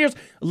McDaniels,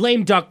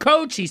 lame duck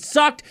coach. He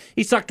sucked.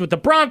 He sucked with the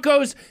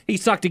Broncos. He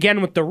sucked again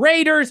with the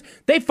Raiders.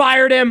 They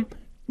fired him,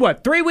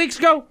 3 weeks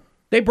ago?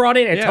 They brought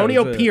in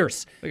Antonio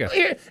Pierce.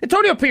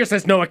 Antonio Pierce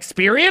has no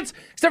experience,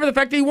 except for the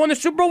fact that he won the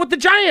Super Bowl with the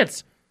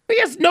Giants. He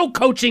has no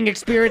coaching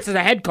experience as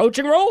a head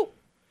coaching role.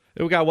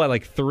 We got,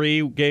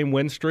 3-game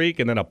win streak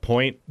and then a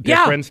point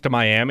difference to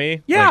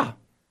Miami? Yeah.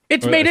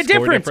 It's made a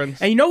difference.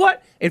 And you know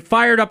what? It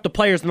fired up the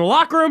players in the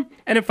locker room,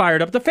 and it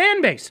fired up the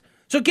fan base.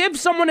 So give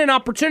someone an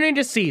opportunity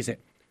to seize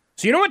it.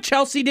 So you know what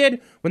Chelsea did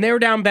when they were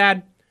down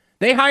bad?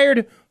 They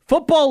hired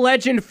football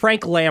legend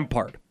Frank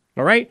Lampard,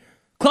 all right?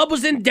 Club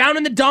was down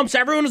in the dumps.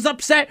 Everyone was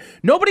upset.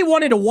 Nobody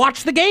wanted to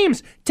watch the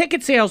games.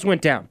 Ticket sales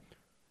went down.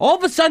 All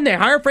of a sudden, they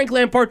hired Frank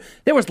Lampard.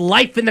 There was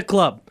life in the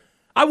club.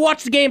 I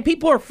watched the game.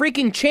 People are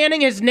freaking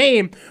chanting his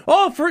name.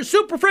 Oh, for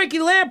Super Frankie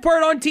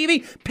Lampard on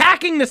TV,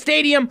 packing the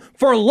stadium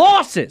for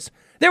losses.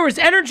 There was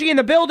energy in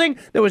the building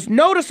that was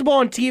noticeable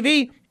on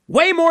TV,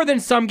 way more than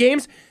some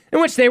games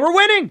in which they were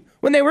winning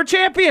when they were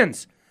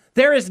champions.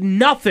 There is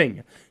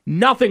nothing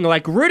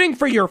like rooting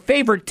for your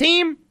favorite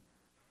team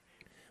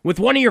with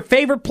one of your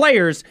favorite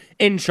players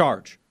in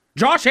charge.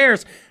 Josh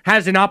Harris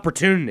has an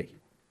opportunity.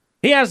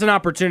 He has an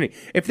opportunity.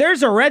 If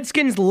there's a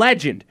Redskins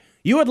legend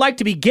you would like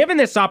to be given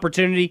this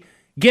opportunity,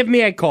 give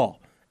me a call.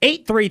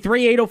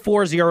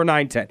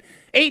 833-804-0910.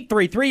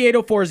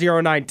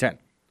 833-804-0910.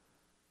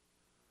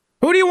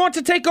 Who do you want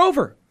to take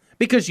over?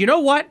 Because you know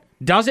what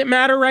doesn't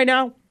matter right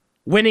now?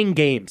 Winning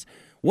games.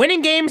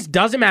 Winning games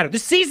doesn't matter. The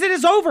season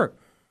is over.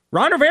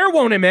 Ron Rivera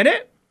won't admit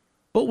it,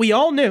 but we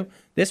all knew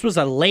this was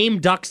a lame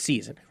duck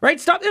season. Right?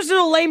 Stop. This is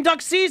a lame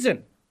duck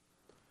season.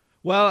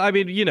 Well, I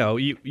mean,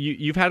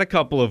 you've had a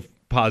couple of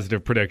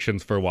positive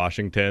predictions for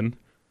Washington.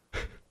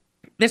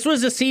 This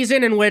was a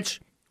season in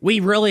which we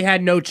really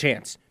had no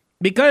chance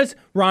because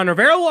Ron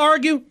Rivera will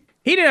argue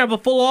he didn't have a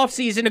full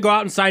offseason to go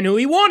out and sign who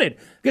he wanted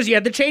because he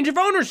had the change of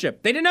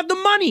ownership. They didn't have the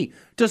money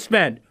to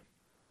spend.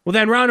 Well,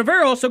 then Ron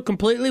Rivera also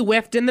completely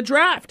whiffed in the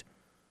draft.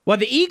 Well,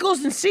 the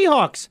Eagles and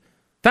Seahawks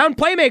found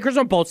playmakers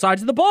on both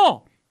sides of the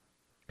ball.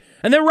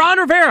 And then Ron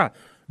Rivera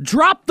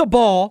dropped the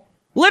ball,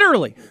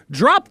 literally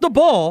dropped the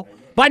ball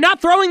by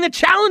not throwing the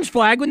challenge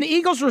flag when the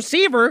Eagles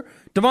receiver,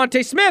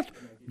 Devontae Smith,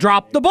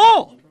 dropped the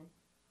ball.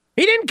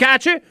 He didn't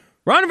catch it.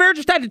 Ron Rivera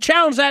just had to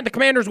challenge that and the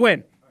Commanders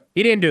win.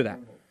 He didn't do that.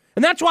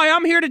 And that's why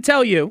I'm here to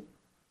tell you,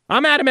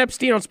 I'm Adam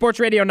Epstein on Sports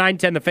Radio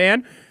 910 The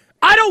Fan.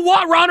 I don't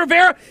want Ron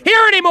Rivera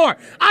here anymore.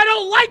 I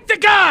don't like the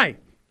guy.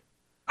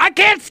 I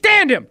can't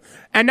stand him.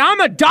 And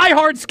I'm a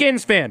diehard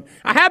Skins fan.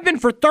 I have been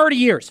for 30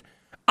 years.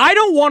 I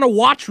don't want to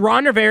watch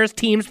Ron Rivera's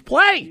teams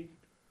play.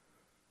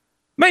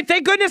 Man,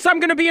 thank goodness I'm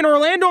going to be in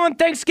Orlando on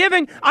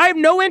Thanksgiving. I have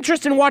no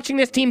interest in watching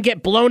this team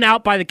get blown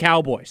out by the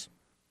Cowboys.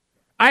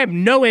 I have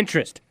no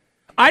interest.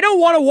 I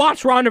don't want to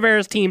watch Ron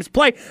Rivera's teams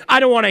play.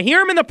 I don't want to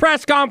hear him in the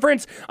press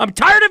conference. I'm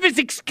tired of his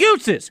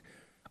excuses.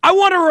 I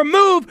want to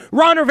remove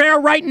Ron Rivera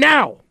right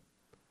now.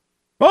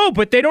 Oh,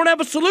 but they don't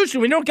have a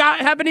solution. We don't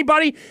have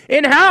anybody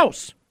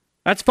in-house.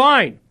 That's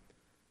fine.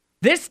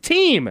 This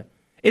team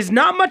is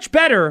not much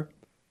better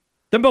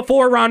than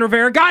before Ron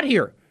Rivera got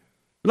here.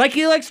 Like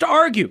he likes to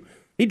argue.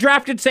 He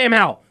drafted Sam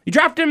Howell. You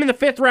drafted him in the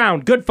 5th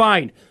round. Good,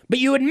 fine. But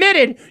you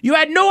admitted you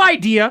had no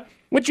idea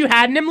what you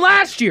had in him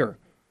last year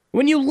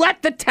when you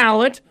let the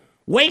talent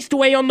waste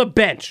away on the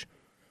bench.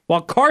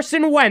 while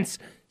Carson Wentz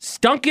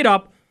stunk it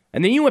up,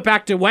 and then you went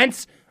back to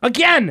Wentz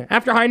again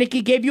after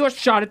Heineke gave you a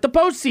shot at the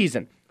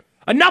postseason.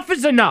 Enough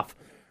is enough.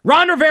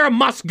 Ron Rivera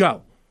must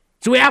go,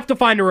 so we have to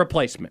find a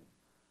replacement.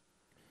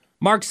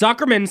 Mark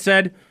Zuckerman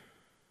said,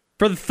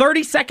 for the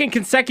 32nd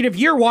consecutive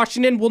year,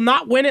 Washington will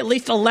not win at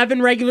least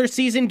 11 regular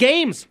season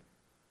games.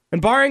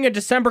 And barring a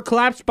December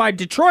collapse by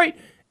Detroit,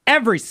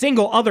 every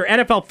single other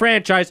NFL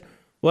franchise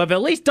will have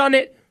at least done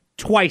it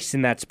twice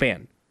in that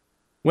span.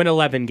 Win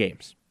 11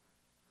 games.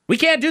 We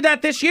can't do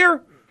that this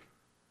year.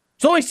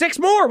 It's only 6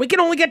 more. We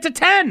can only get to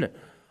 10.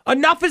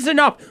 Enough is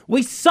enough.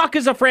 We suck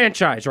as a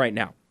franchise right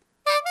now.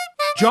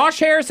 Josh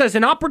Harris has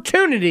an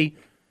opportunity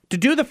to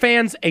do the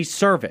fans a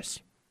service.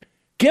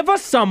 Give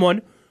us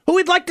someone who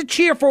we'd like to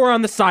cheer for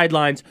on the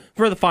sidelines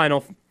for the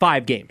final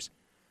 5 games.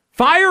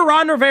 Fire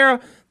Ron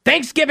Rivera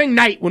Thanksgiving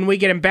night when we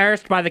get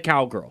embarrassed by the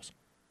Cowgirls.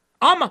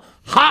 I'm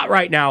hot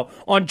right now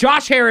on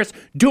Josh Harris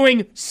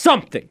doing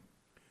something.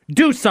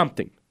 Do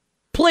something.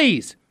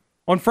 Please,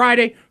 on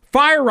Friday,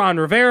 fire Ron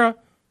Rivera,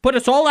 put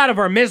us all out of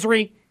our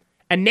misery,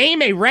 and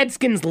name a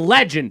Redskins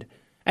legend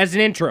as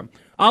an interim.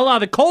 A la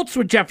the Colts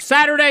with Jeff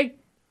Saturday,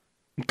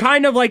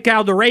 kind of like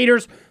how the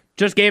Raiders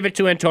just gave it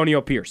to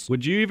Antonio Pierce.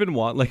 Would you even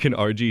want like an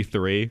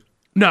RG3?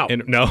 No.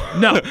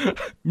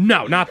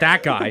 No, not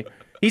that guy.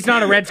 He's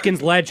not a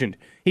Redskins legend.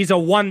 He's a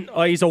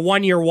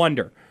one-year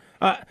wonder.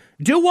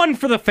 Do one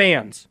for the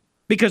fans,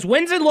 because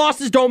wins and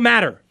losses don't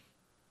matter,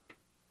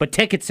 but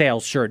ticket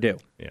sales sure do.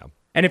 Yeah.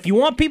 And if you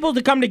want people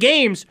to come to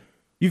games,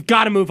 you've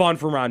got to move on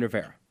from Ron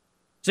Rivera.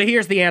 So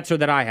here's the answer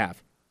that I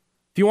have.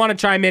 If you want to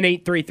chime in,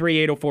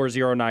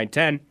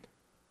 833-804-0910.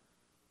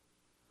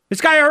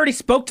 This guy already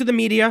spoke to the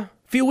media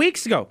a few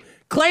weeks ago,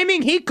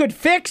 claiming he could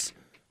fix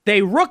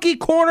the rookie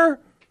corner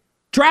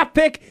draft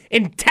pick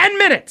in 10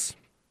 minutes.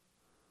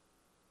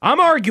 I'm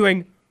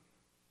arguing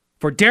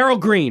for Darryl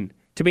Green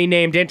to be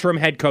named interim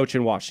head coach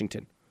in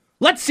Washington.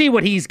 Let's see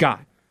what he's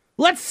got.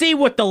 Let's see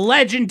what the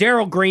legend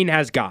Darryl Green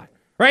has got,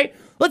 right?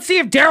 Let's see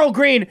if Darryl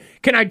Green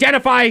can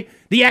identify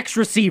the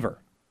ex-receiver.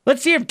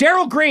 Let's see if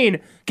Darryl Green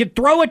can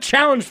throw a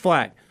challenge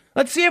flag.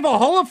 Let's see if a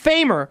Hall of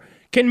Famer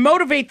can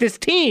motivate this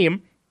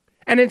team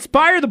and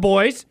inspire the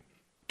boys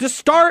to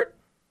start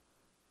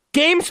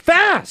games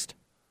fast.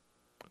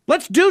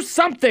 Let's do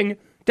something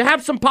to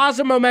have some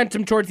positive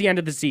momentum towards the end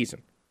of the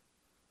season.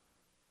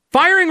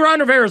 Firing Ron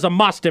Rivera is a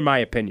must, in my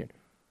opinion,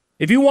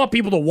 if you want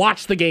people to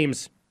watch the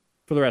games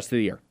for the rest of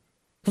the year.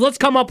 So let's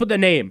come up with a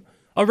name,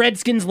 a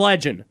Redskins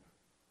legend,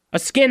 a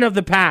skin of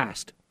the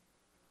past,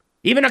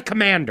 even a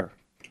commander.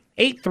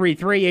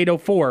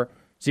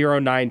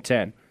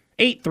 833-804-0910.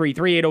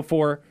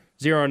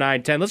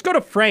 833-804-0910. Let's go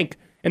to Frank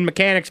in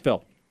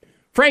Mechanicsville.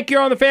 Frank,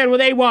 you're on the fan with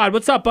AWadd.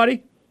 What's up,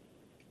 buddy?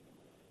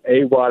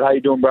 AWadd, how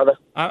you doing, brother?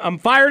 I'm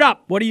fired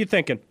up. What are you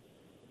thinking?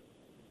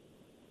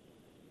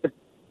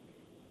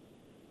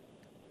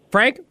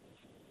 Frank?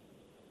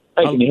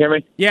 Hey, can you hear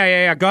me?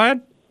 Yeah. Go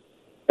ahead.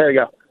 There you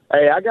go.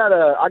 Hey, I got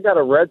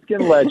a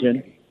Redskin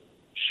legend,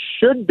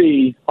 should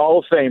be Hall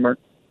of Famer,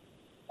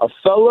 a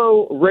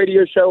fellow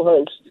radio show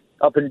host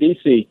up in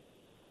D.C.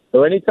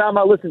 So anytime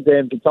I listen to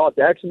him, can talk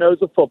to X and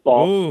O's of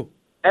football. Ooh.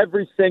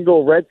 Every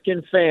single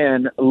Redskin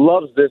fan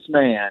loves this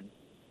man,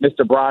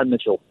 Mr. Brian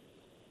Mitchell.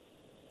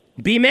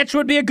 B. Mitch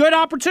would be a good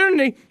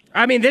opportunity.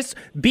 I mean, this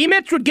B.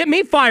 Mitch would get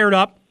me fired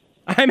up.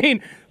 I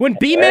mean, when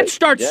B. Mitch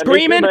starts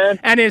screaming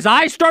and his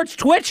eye starts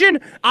twitching,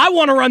 I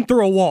want to run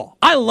through a wall.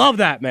 I love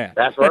that, man.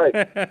 That's right.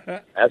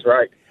 That's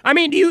right. I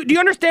mean, do you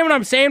understand what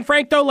I'm saying,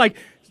 Frank, though? Like,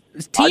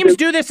 teams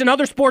do this in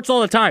other sports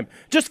all the time.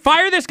 Just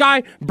fire this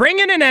guy, bring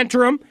in an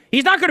interim.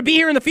 He's not going to be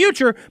here in the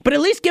future, but at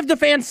least give the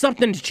fans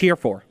something to cheer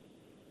for.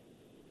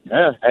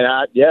 Yeah, and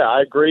I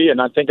agree, and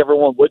I think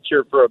everyone would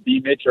cheer for a B.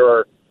 Mitch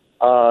or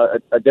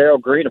a Darryl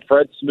Green, a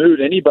Fred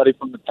Smoot, anybody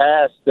from the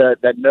past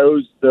that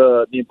knows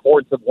the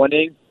importance of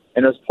winning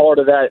and is part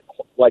of that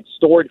like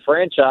storied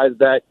franchise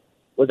that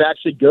was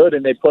actually good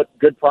and they put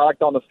good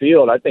product on the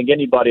field. I think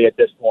anybody at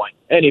this point,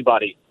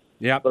 anybody.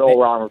 Yeah, but old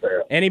Ron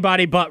Rivera.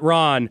 Anybody but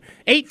Ron.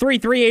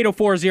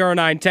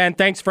 833-804-0910.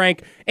 Thanks,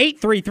 Frank.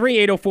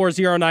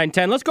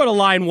 833-804-0910. Let's go to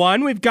line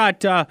one. We've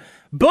got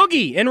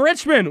Boogie in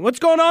Richmond. What's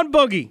going on,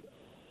 Boogie?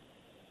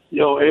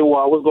 Yo,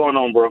 AWadd, what's going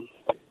on, bro?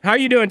 How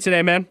you doing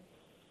today, man?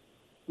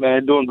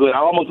 Man, doing good. I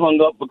almost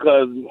hung up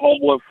because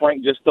homeboy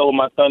Frank just stole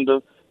my thunder.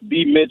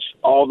 B. Mitch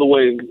all the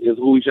way is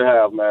who we should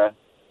have, man.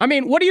 I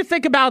mean, what do you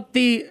think about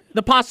the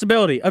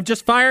possibility of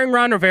just firing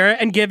Ron Rivera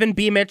and giving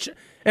B. Mitch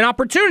an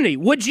opportunity?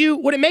 Would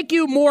it make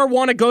you more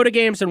want to go to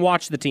games and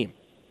watch the team?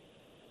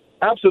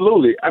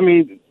 Absolutely. I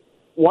mean,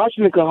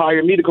 Washington could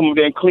hire me to come over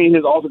there and clean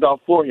his office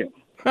out for him.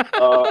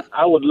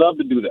 I would love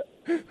to do that.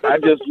 I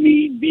just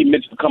need B.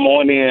 Mitch to come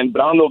on in,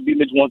 but I don't know if B.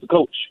 Mitch wants to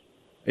coach.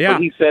 Yeah.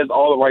 But he says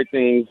all the right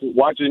things.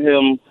 Watching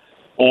him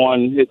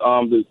on his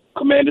the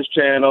Commander's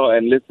channel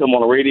and listen to him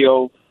on the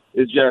radio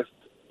is just,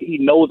 he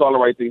knows all the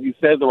right things. He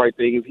says the right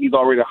things. He's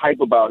already hype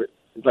about it.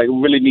 It's like we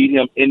really need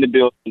him in the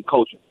building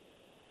coaching.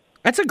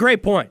 That's a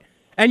great point.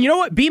 And you know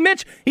what?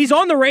 B-Mitch, he's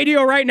on the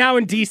radio right now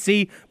in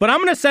D.C., but I'm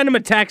going to send him a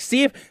text,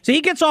 so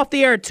he gets off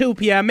the air at 2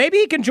 p.m. Maybe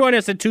he can join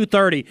us at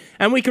 2:30,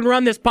 and we can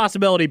run this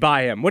possibility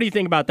by him. What do you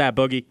think about that,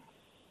 Boogie?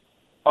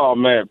 Oh,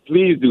 man,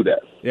 please do that.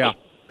 Yeah.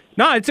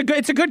 No, it's a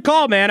good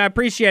call, man. I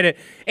appreciate it.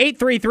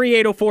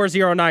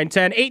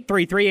 833-804-0910,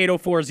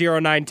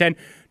 833-804-0910.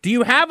 Do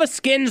you have a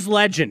Skins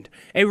legend,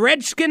 a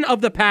Redskin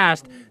of the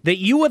past that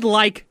you would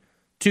like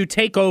to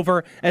take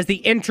over as the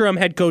interim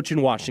head coach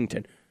in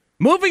Washington?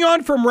 Moving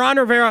on from Ron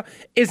Rivera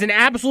is an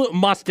absolute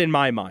must in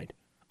my mind.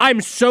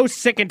 I'm so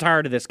sick and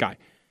tired of this guy.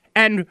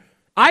 And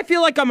I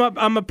feel like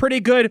I'm a pretty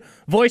good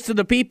voice of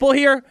the people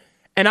here,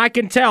 and I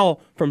can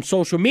tell from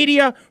social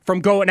media, from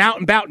going out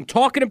and about and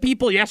talking to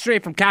people. Yesterday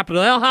from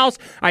Capitol Hill House,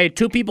 I had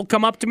 2 people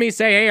come up to me and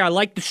say, hey, I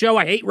like the show.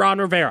 I hate Ron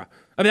Rivera.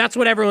 I mean, that's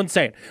what everyone's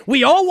saying.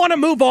 We all want to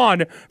move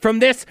on from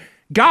this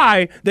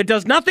guy that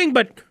does nothing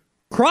but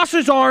cross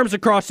his arms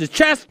across his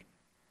chest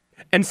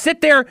and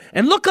sit there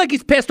and look like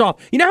he's pissed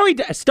off. You know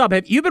how Stub,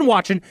 you've been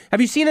watching.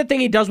 Have you seen that thing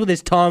he does with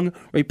his tongue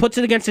where he puts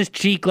it against his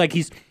cheek like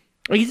he's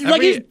pissed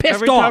off?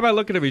 Every time I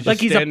look at him, he's like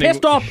just he's a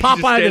pissed off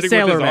Popeye the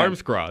Sailor with his Man.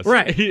 arms crossed.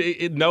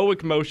 Right. No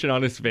emotion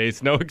on his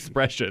face, no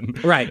expression.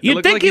 Right.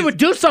 You'd think he would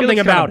do something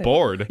about it.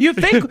 Bored. You'd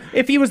think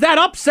if he was that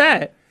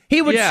upset, he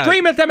would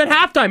scream at them at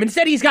halftime.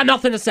 Instead, he's got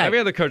nothing to say. Every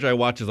other coach I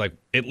watch is like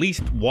at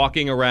least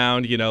walking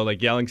around,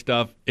 like yelling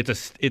stuff.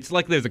 It's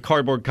like there's a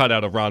cardboard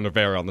cutout of Ron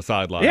Rivera on the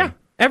sideline. Yeah.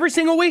 Every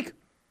single week.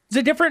 It's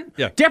a different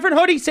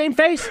hoodie, same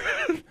face.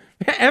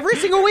 Every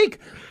single week.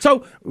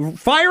 So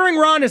firing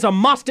Ron is a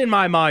must in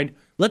my mind.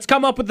 Let's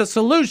come up with a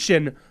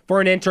solution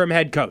for an interim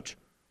head coach.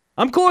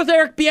 I'm cool with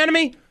Eric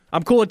Bieniemy.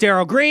 I'm cool with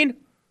Darryl Green.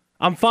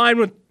 I'm fine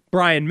with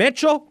Brian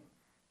Mitchell.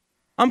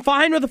 I'm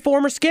fine with the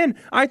former Skin.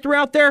 I threw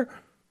out there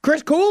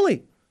Chris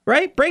Cooley,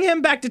 right? Bring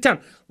him back to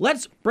town.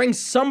 Let's bring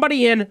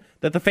somebody in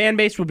that the fan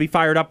base would be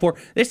fired up for.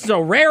 This is a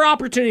rare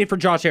opportunity for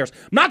Josh Harris.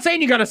 I'm not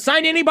saying you got to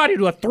sign anybody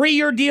to a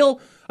 3-year deal,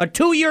 a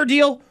 2-year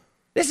deal.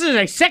 This is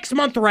a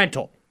 6-month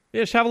rental.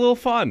 Yeah, just have a little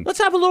fun. Let's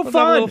have a little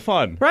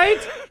fun. Right?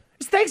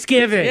 It's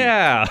Thanksgiving.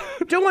 Yeah.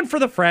 Do one for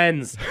the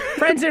friends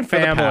and family. For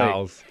the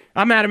pals.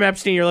 I'm Adam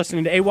Epstein. You're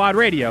listening to AWadd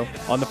Radio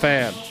on The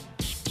Fan.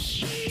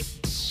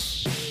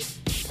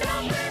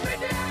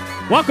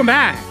 Welcome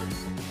back.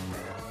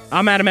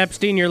 I'm Adam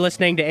Epstein. You're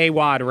listening to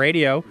AWadd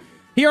Radio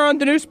here on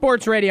the new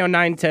Sports Radio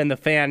 910 The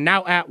Fan,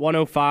 now at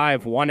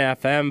 105.1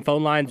 FM.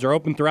 Phone lines are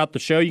open throughout the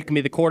show. You can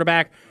be the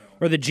quarterback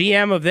or the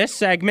GM of this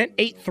segment,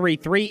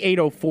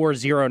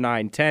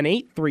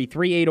 833-804-0910,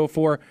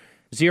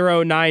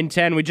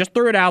 833-804-0910. We just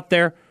threw it out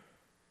there.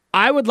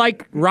 I would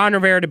like Ron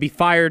Rivera to be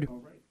fired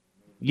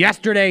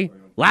yesterday,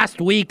 last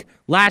week,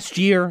 last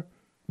year,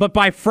 but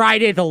by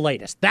Friday the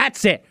latest.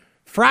 That's it.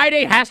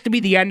 Friday has to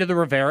be the end of the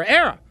Rivera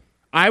era.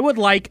 I would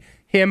like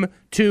him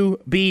to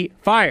be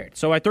fired.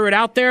 So I threw it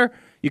out there.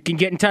 You can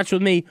get in touch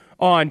with me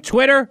on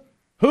Twitter.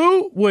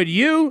 Who would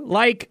you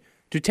like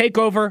to take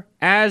over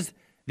as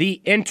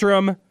the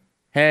interim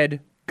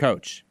head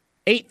coach?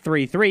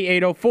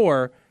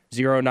 833-804-0910.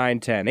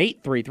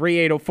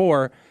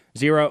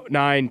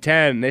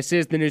 833-804-0910. This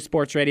is the new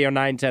Sports Radio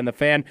 910 The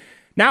Fan.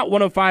 Now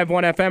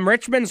 105.1 FM.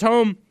 Richmond's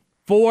home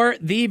for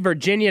the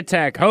Virginia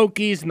Tech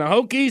Hokies. And the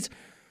Hokies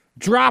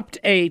dropped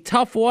a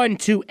tough one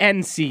to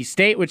NC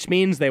State, which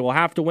means they will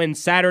have to win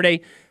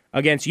Saturday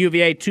against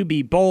UVA to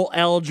be bowl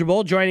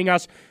eligible. Joining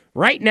us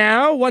right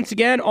now, once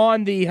again,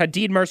 on the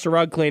Hadid Mercer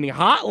Rug Cleaning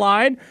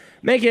Hotline,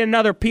 making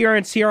another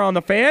appearance here on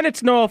The Fan,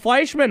 it's Noah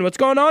Fleischman. What's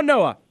going on,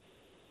 Noah?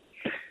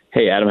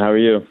 Hey, Adam, how are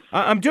you?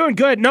 I'm doing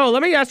good. Noah,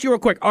 let me ask you real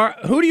quick.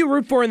 Who do you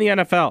root for in the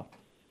NFL?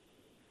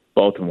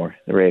 Baltimore,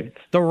 the Ravens.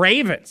 The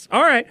Ravens.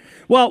 All right.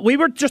 Well, we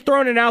were just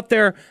throwing it out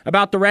there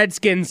about the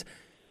Redskins.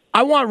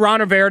 I want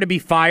Ron Rivera to be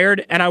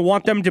fired, and I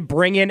want them to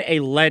bring in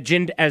a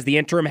legend as the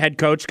interim head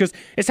coach, because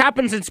this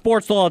happens in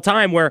sports all the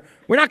time where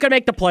we're not going to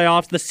make the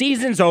playoffs. The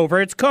season's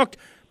over. It's cooked.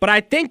 But I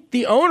think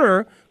the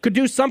owner could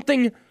do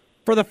something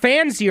for the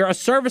fans here, a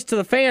service to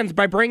the fans,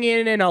 by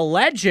bringing in a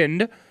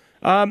legend.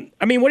 I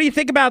mean, what do you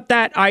think about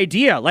that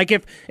idea? Like,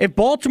 if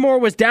Baltimore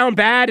was down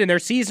bad and their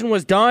season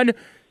was done,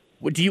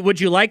 would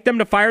you like them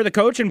to fire the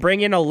coach and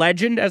bring in a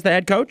legend as the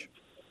head coach?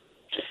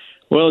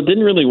 Well, it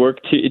didn't really work.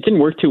 It didn't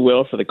work too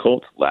well for the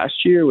Colts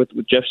last year with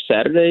Jeff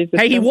Saturday.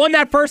 Hey, he won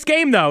that first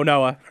game, though,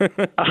 Noah. Then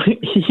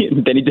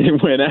he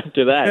didn't win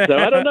after that. So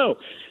I don't know.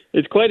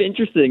 It's quite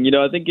interesting.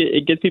 I think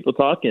it gets people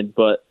talking.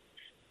 But,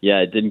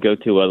 yeah, it didn't go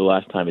too well the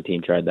last time a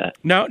team tried that.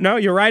 No,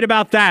 you're right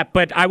about that.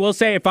 But I will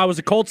say, if I was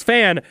a Colts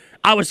fan,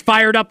 I was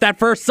fired up that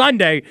first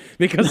Sunday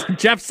because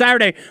Jeff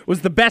Saturday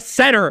was the best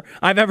center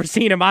I've ever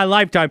seen in my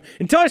lifetime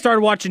until I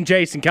started watching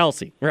Jason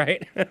Kelsey,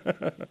 right?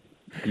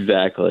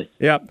 Exactly.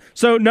 Yep.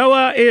 So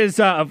Noah is,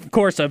 of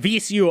course, a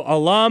VCU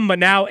alum, but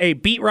now a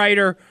beat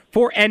writer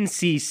for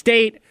NC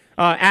State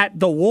at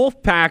the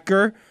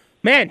Wolfpacker.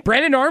 Man,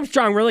 Brennan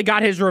Armstrong really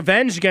got his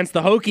revenge against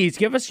the Hokies.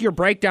 Give us your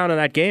breakdown of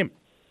that game.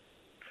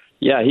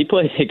 Yeah, he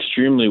played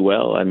extremely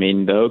well. I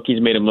mean, the Hokies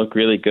made him look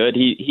really good.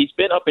 He's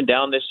been up and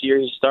down this year.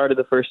 He started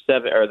the first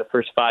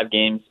 5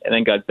 games and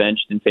then got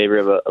benched in favor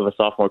of a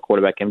sophomore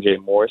quarterback,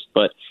 MJ Morris.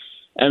 But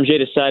MJ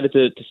decided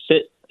to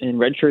sit and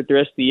redshirt the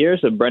rest of the year,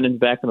 so Brendan's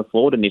back in the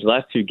fold. In these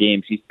last 2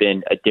 games, he's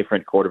been a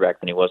different quarterback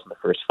than he was in the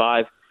first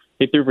 5.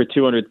 He threw for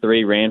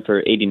 203, ran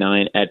for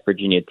 89 at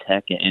Virginia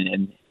Tech,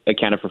 and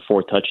accounted for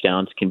 4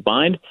 touchdowns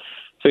combined.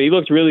 So he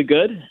looked really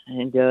good,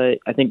 and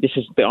I think this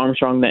is the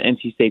Armstrong that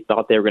NC State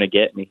thought they were going to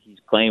get. I mean, he's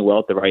playing well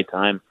at the right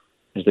time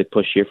as they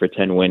push here for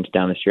 10 wins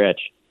down the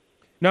stretch.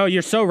 No,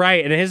 you're so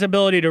right. And his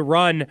ability to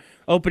run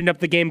opened up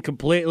the game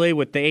completely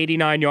with the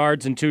 89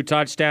 yards and 2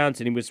 touchdowns,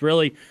 and he was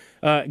really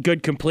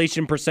good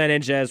completion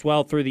percentage as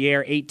well through the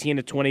air, 18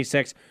 to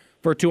 26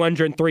 for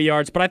 203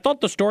 yards. But I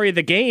thought the story of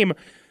the game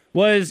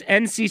was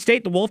NC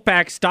State, the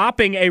Wolfpack,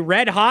 stopping a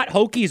red-hot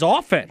Hokies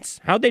offense.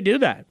 How'd they do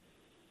that?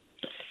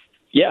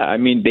 Yeah, I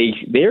mean,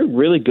 they're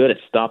really good at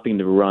stopping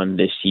the run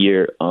this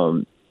year.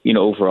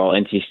 Overall,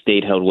 NC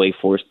State held Wake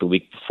Forest the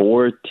week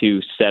before to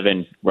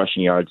 7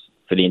 rushing yards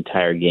for the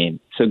entire game.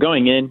 So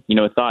going in,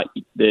 I thought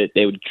that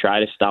they would try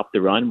to stop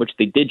the run, which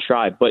they did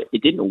try, but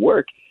it didn't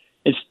work.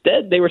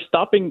 Instead, they were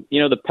stopping,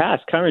 the pass.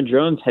 Kyron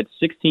Jones had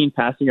 16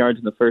 passing yards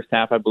in the first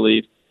half, I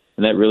believe,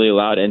 and that really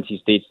allowed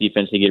NC State's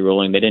defense to get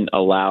rolling. They didn't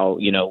allow,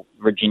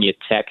 Virginia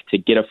Tech to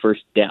get a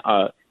first down,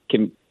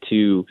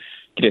 to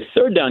get a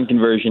third down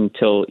conversion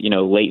till,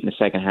 late in the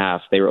second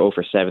half. They were 0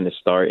 for 7 to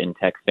start, and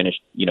Tech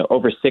finished, 0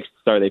 for 6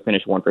 to start. They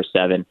finished 1 for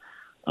 7.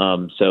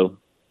 So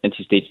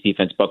NC State's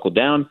defense buckled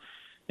down.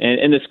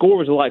 And the score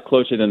was a lot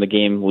closer than the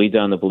game leads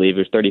on to believe.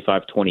 It was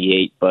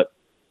 35-28, but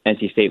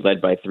NC State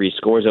led by 3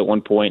 scores at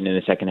one point, and in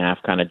the second half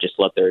kind of just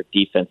let their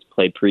defense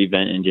play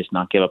prevent and just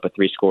not give up a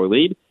 3-score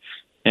lead.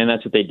 And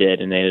that's what they did,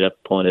 and they ended up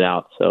pulling it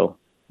out. So,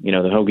 the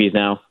Hokies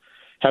now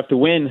have to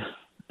win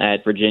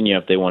at Virginia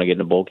if they want to get in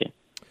the bowl game.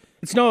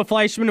 It's Noah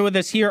Fleischman with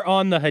us here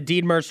on the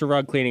Hadid Mercer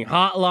Rug Cleaning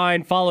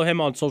Hotline. Follow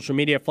him on social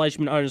media,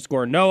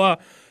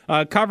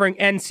 Fleischman_Noah, covering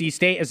NC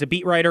State as a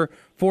beat writer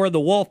for the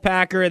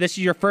Wolfpacker. This is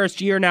your first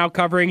year now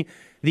covering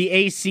the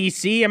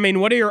ACC. I mean,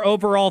 what are your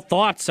overall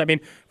thoughts? I mean,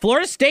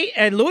 Florida State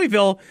and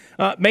Louisville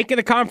making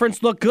the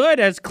conference look good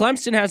as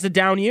Clemson has a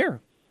down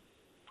year.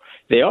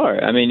 They are.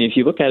 I mean, if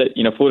you look at it,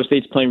 Florida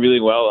State's playing really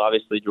well.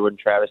 Obviously, Jordan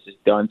Travis is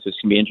done, so it's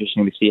going to be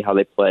interesting to see how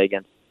they play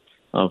against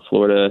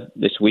Florida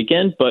this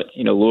weekend. But,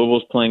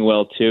 Louisville's playing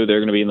well, too. They're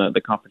going to be in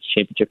the conference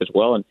championship as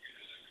well. And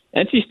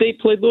NC State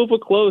played Louisville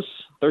close,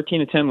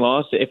 13-10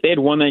 loss. If they had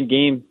won that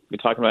game, we're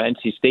talking about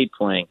NC State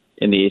playing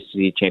in the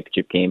ACC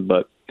championship game.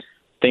 But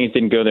things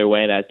didn't go their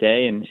way that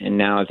day, and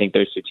now I think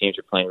those 2 teams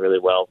are playing really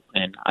well.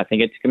 And I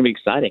think it's going to be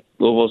exciting.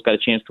 Louisville's got a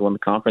chance to win the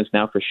conference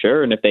now for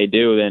sure, and if they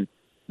do, then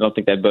I don't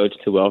think that bodes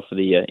too well for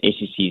the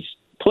ACC's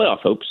playoff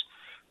hopes.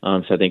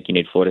 So I think you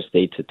need Florida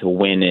State to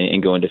win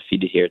and go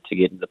undefeated here to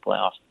get into the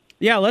playoffs.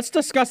 Yeah, let's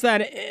discuss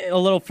that a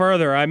little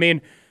further. I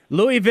mean,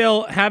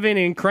 Louisville having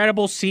an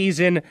incredible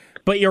season,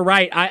 but you're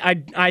right.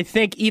 I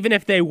think even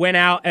if they win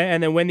out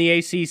and then win the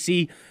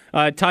ACC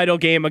title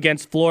game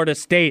against Florida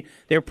State,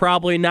 they're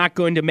probably not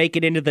going to make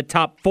it into the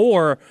top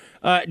 4.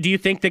 Do you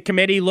think the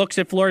committee looks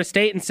at Florida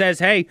State and says,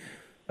 hey,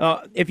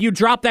 if you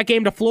drop that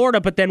game to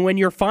Florida, but then win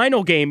your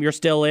final game, you're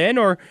still in?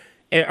 Or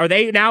are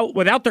they now,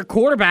 without their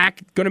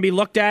quarterback, going to be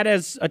looked at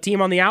as a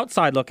team on the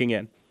outside looking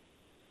in?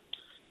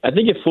 I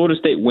think if Florida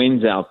State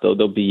wins out, though,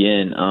 they'll be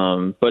in.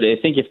 But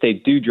I think if they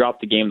do drop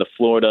the game to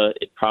Florida,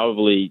 it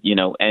probably,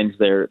 ends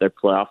their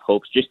playoff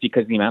hopes just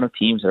because the amount of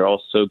teams are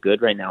all so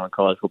good right now in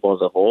college football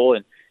as a whole.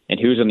 And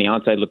who's on the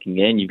outside looking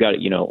in? You've got,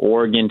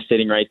 Oregon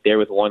sitting right there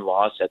with 1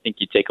 loss. I think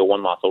you take a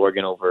 1-loss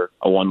Oregon over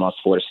a 1-loss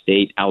Florida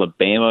State.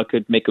 Alabama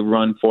could make a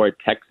run for it.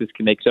 Texas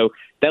can make. So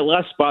that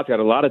last spot's got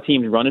a lot of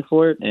teams running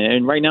for it.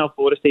 And right now,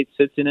 Florida State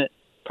sits in it,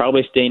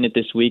 probably staying it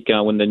this week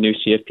when the new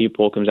CFP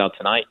poll comes out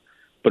tonight.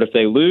 But if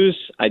they lose,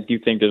 I do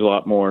think there's a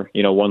lot more,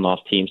 1-loss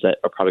teams that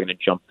are probably going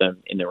to jump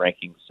them in the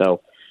rankings. So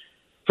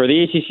for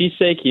the ACC's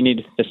sake, you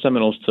need the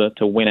Seminoles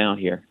to win out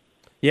here.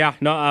 Yeah,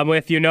 no, I'm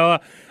with you, Noah.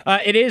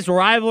 It is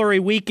rivalry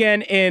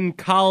weekend in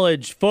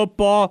college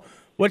football.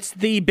 What's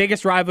the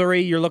biggest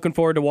rivalry you're looking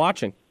forward to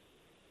watching?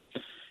 I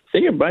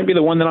think it might be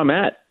the one that I'm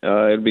at.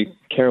 It'll be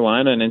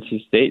Carolina and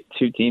NC State,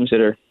 2 teams that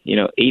are,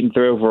 8-3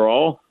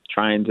 overall,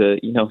 trying to,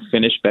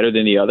 finish better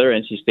than the other.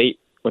 NC State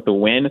with a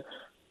win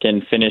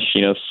can finish,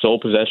 sole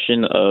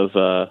possession of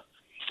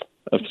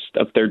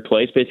third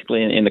place,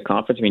 basically, in the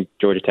conference. I mean,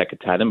 Georgia Tech could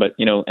tie them, but,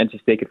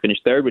 NC State could finish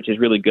third, which is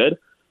really good,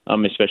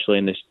 especially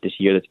in this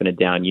year that's been a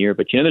down year.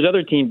 But, there's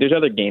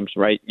other games,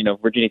 right?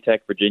 Virginia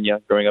Tech, Virginia,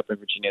 growing up in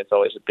Virginia, it's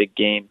always a big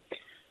game.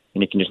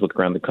 And you can just look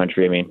around the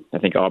country. I mean, I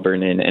think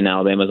Auburn and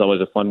Alabama is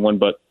always a fun one,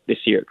 but this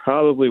year it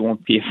probably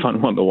won't be a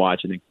fun one to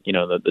watch. I think,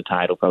 the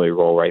tide will probably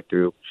roll right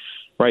through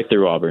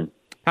Auburn.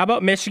 How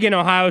about Michigan,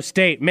 Ohio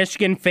State?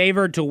 Michigan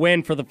favored to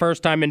win for the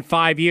first time in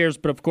 5 years,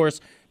 but of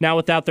course, now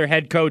without their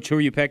head coach, who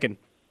are you picking?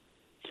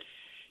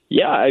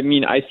 Yeah, I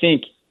mean, I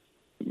think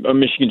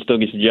Michigan still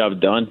gets the job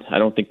done. I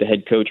don't think the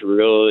head coach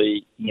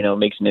really,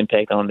 makes an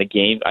impact on the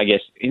game. I guess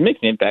he makes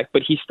an impact,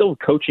 but he's still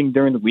coaching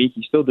during the week.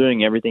 He's still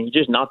doing everything. He's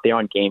just not there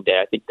on game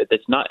day. I think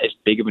that's not as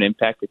big of an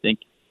impact, I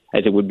think,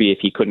 as it would be if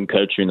he couldn't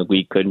coach during the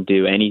week, couldn't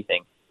do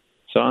anything.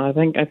 So I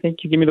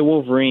think you give me the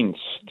Wolverines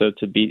to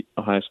beat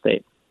Ohio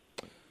State.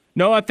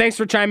 Noah, thanks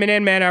for chiming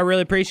in, man. I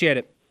really appreciate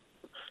it.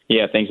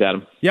 Yeah, thanks,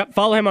 Adam. Yep,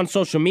 follow him on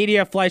social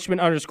media,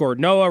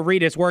 Fleischman_Noah.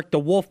 Read his work,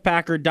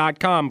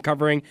 thewolfpacker.com,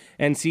 covering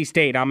NC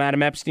State. I'm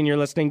Adam Epstein. You're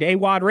listening to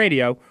AWadd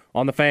Radio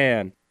on The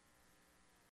Fan.